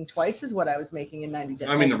probably making twice as what I was making in 92.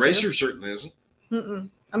 The racer certainly isn't. Mm-mm.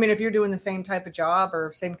 If you're doing the same type of job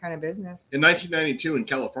or same kind of business. In 1992 in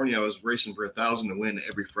California, I was racing for $1,000 to win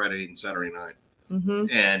every Friday and Saturday night. Mm-hmm.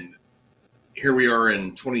 And here we are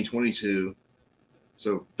in 2022.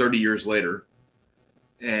 So 30 years later,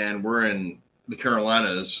 and we're in the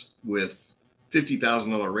Carolinas with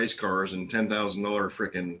 $50,000 race cars and $10,000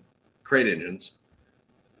 freaking crate engines.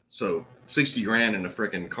 So $60,000 in a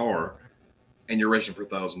freaking car, and you're racing for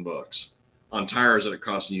 $1,000 on tires that are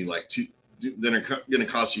costing you then are going to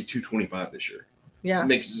cost you $225 this year. Yeah, it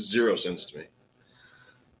makes zero sense to me.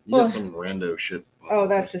 You got some rando shit. Oh,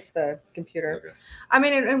 that's just the computer. Okay.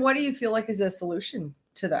 And what do you feel like is a solution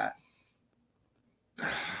to that?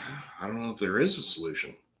 I don't know if there is a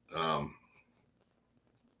solution. I'll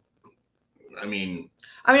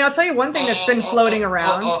tell you one thing that's been floating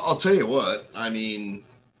around. I'll tell you what.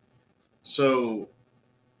 So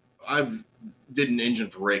I did an engine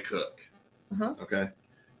for Ray Cook. Uh-huh. Okay.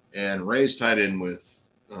 And Ray's tied in with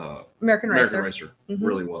American Racer, mm-hmm.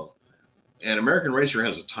 really well. And American Racer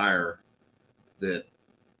has a tire that,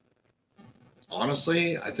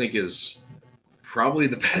 honestly, I think is probably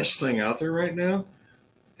the best thing out there right now.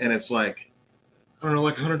 And it's like, I don't know,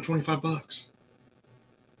 like $125.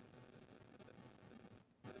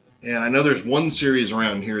 And I know there's one series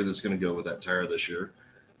around here that's going to go with that tire this year.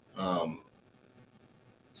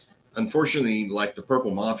 Unfortunately, like the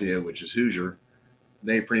Purple Mafia, which is Hoosier,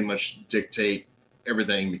 they pretty much dictate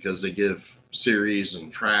everything because they give series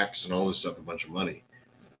and tracks and all this stuff a bunch of money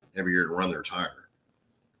every year to run their tire.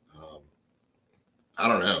 I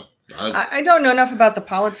don't know. I don't know enough about the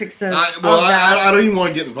politics of that. I don't even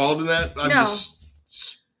want to get involved in that. I'm just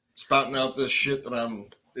spouting out this shit that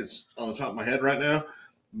it's on the top of my head right now.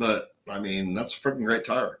 But I mean, that's a freaking great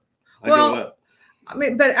tire.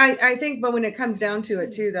 I think, but when it comes down to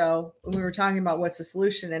it too, though, when we were talking about what's the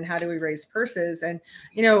solution and how do we raise purses, and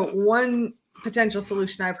one potential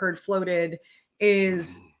solution I've heard floated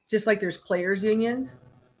is just like there's players unions.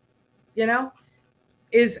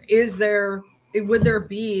 Would there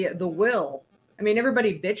be the will? I mean,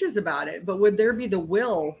 everybody bitches about it, but would there be the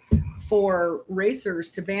will for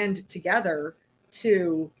racers to band together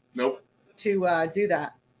to do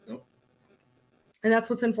that? Nope. And that's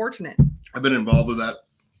what's unfortunate. I've been involved with that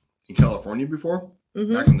in California before,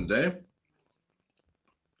 mm-hmm. back in the day.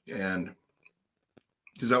 And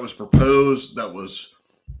because that was proposed, that was,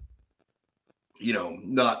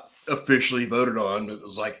 not officially voted on. It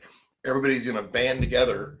was like everybody's going to band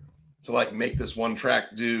together to like make this one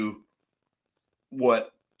track do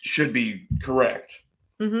what should be correct.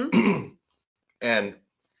 Mm-hmm. And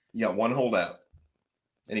you got one holdout.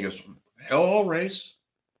 And he goes, hell, I'll race.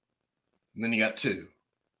 And then you got 2.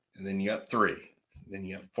 And then you got 3. And then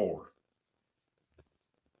you got 4.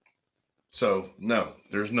 So no,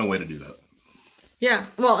 there's no way to do that. Yeah.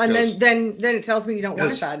 Well, and then it tells me you don't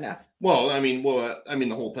want it bad enough. Well, I mean,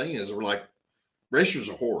 the whole thing is we're like, racers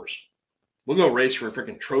are whores. We'll go race for a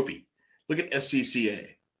freaking trophy. Look at SCCA.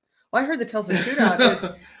 Well, I heard the Tulsa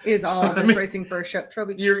Shootout is all just racing for a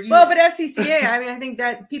trophy. But SCCA, I think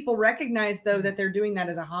that people recognize, though, that they're doing that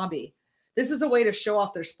as a hobby. This is a way to show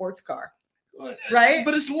off their sports car. Right?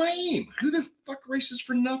 But it's lame. Who the fuck races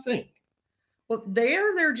for nothing? Well,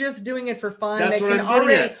 they're just doing it for fun. That's what I'm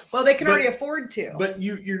getting at. Well, they can already afford to. But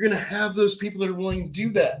you're going to have those people that are willing to do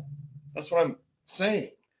that. That's what I'm saying.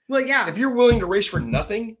 Well, yeah. If you're willing to race for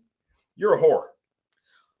nothing, you're a whore.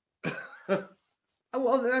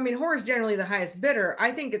 Well, I mean, whore is generally the highest bidder.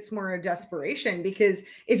 I think it's more a desperation because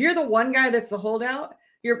if you're the one guy that's the holdout,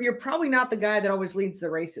 you're probably not the guy that always leads the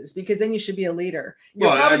races because then you should be a leader.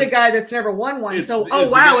 You're probably the guy that's never won one. So,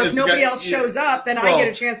 if nobody else shows up, then I get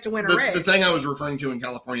a chance to win a race. The thing I was referring to in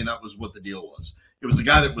California, that was what the deal was. It was the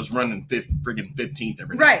guy that was running friggin' 15th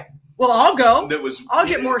every night. Right. Well, I'll go. I'll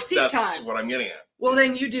get more seat time. That's what I'm getting at. Well,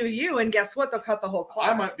 then you do you, and guess what? They'll cut the whole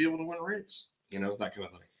class. I might be able to win a race. That kind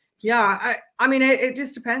of thing. Yeah, I mean, it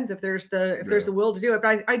just depends if there's the will to do it.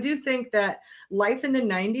 But I do think that life in the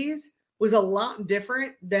 90s was a lot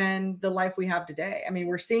different than the life we have today. I mean,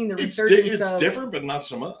 we're seeing the resurgence It's different, but not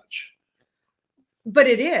so much. But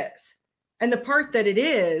it is. And the part that it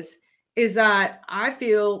is that I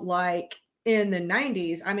feel like in the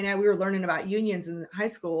 90s, I mean, we were learning about unions in high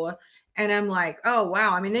school. And I'm like, oh,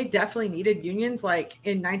 wow. I mean, they definitely needed unions like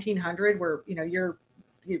in 1900 where,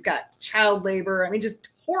 you've got child labor. I mean, just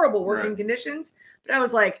horrible working conditions. But I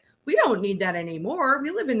was like, we don't need that anymore.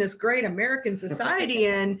 We live in this great American society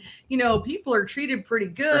and, people are treated pretty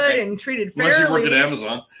good and treated fairly. Unless you work at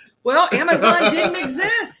Amazon. Well, Amazon didn't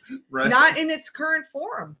exist. Right. Not in its current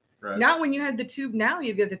form. Right. Not when you had the two. Now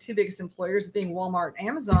you've got the two biggest employers being Walmart and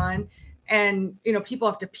Amazon. And, people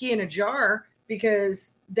have to pee in a jar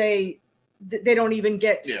because they don't even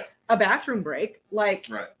get a bathroom break. Like,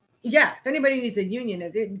 yeah, if anybody needs a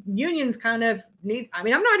union, unions kind of need. I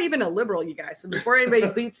mean, I'm not even a liberal, you guys. So before anybody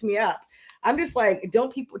beats me up, I'm just like,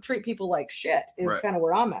 don't treat people like shit is kind of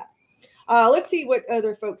where I'm at. Let's see what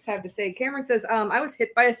other folks have to say. Cameron says, I was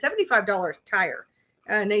hit by a $75 tire.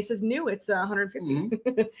 Nate says, new, it's $150.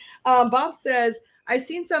 Mm-hmm. Bob says, I've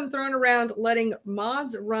seen some thrown around letting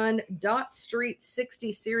mods run Dot Street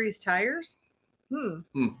 60 series tires. I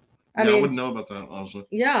wouldn't know about that, honestly.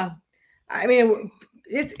 Yeah. I mean,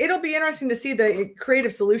 it'll be interesting to see the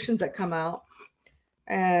creative solutions that come out.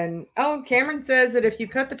 And Cameron says that if you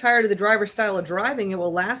cut the tire to the driver's style of driving, it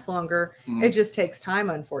will last longer. Mm-hmm. It just takes time,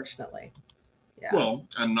 unfortunately. Yeah. Well,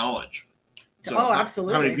 and knowledge. So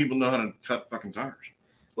absolutely. How many people know how to cut fucking tires?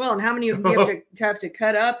 Well, and how many of you have to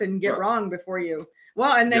cut up and get wrong before you?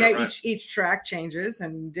 Well, and then each track changes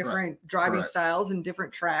and different driving styles and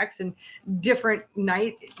different tracks and different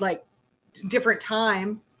night, like different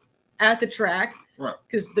time at the track. Right.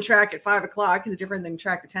 Because the track at 5 o'clock is different than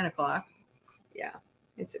track at 10 o'clock. Yeah,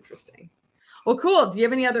 it's interesting. Well, cool. Do you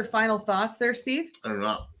have any other final thoughts there, Steve? I don't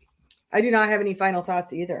know. I do not have any final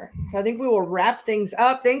thoughts either. So I think we will wrap things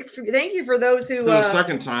up. Thank you for those who. For the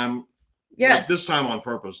second time. Yes. Like this time on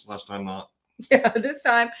purpose. Last time not. Yeah, this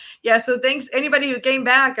time. Yeah. So thanks anybody who came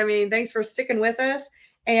back. I mean, thanks for sticking with us.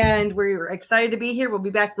 And we're excited to be here. We'll be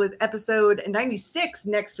back with episode 96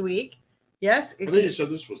 next week. Yes. I think you said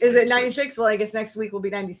this was. Is it 96? Well, I guess next week will be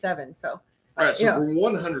 97. So. All right. So for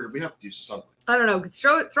 100, we have to do something. I don't know.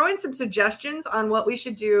 Throw in some suggestions on what we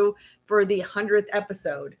should do for the 100th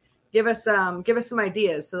episode. Give us some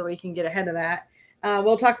ideas so that we can get ahead of that.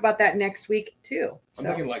 We'll talk about that next week too. I'm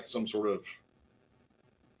thinking like some sort of.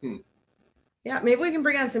 Yeah, maybe we can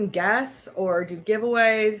bring on some guests or do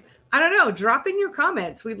giveaways. I don't know. Drop in your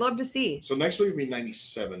comments. We'd love to see. So next week will be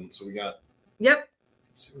 97. So we got. Yep.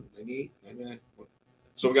 98, 99.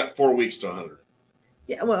 So we got 4 weeks to 100.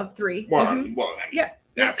 Yeah. Well, 3. Well, Mm-hmm. well, yeah.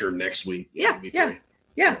 After next week. Yeah.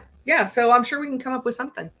 So I'm sure we can come up with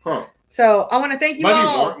something. Huh. So I want to thank you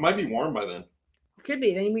all. Might be warm by then. Could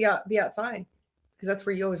be. Then we be outside because that's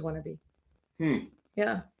where you always want to be.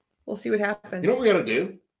 Yeah. We'll see what happens. You know what we got to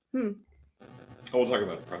do? Oh, we'll talk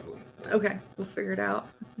about it privately. Okay. We'll figure it out.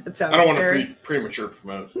 That sounds I don't scary. want to premature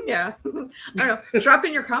promote. Yeah. I don't know. Drop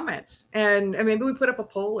in your comments and maybe we put up a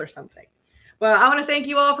poll or something. Well, I want to thank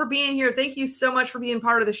you all for being here. Thank you so much for being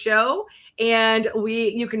part of the show. And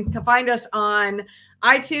you can find us on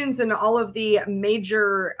iTunes and all of the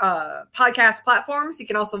major podcast platforms. You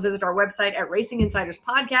can also visit our website at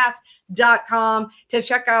racinginsiderspodcast.com to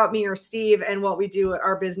check out me or Steve and what we do at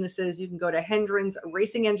our businesses. You can go to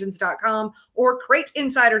hendrensracingengines.com or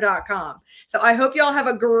crateinsider.com. So I hope you all have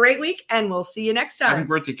a great week and we'll see you next time. Happy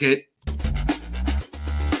birthday, Kate.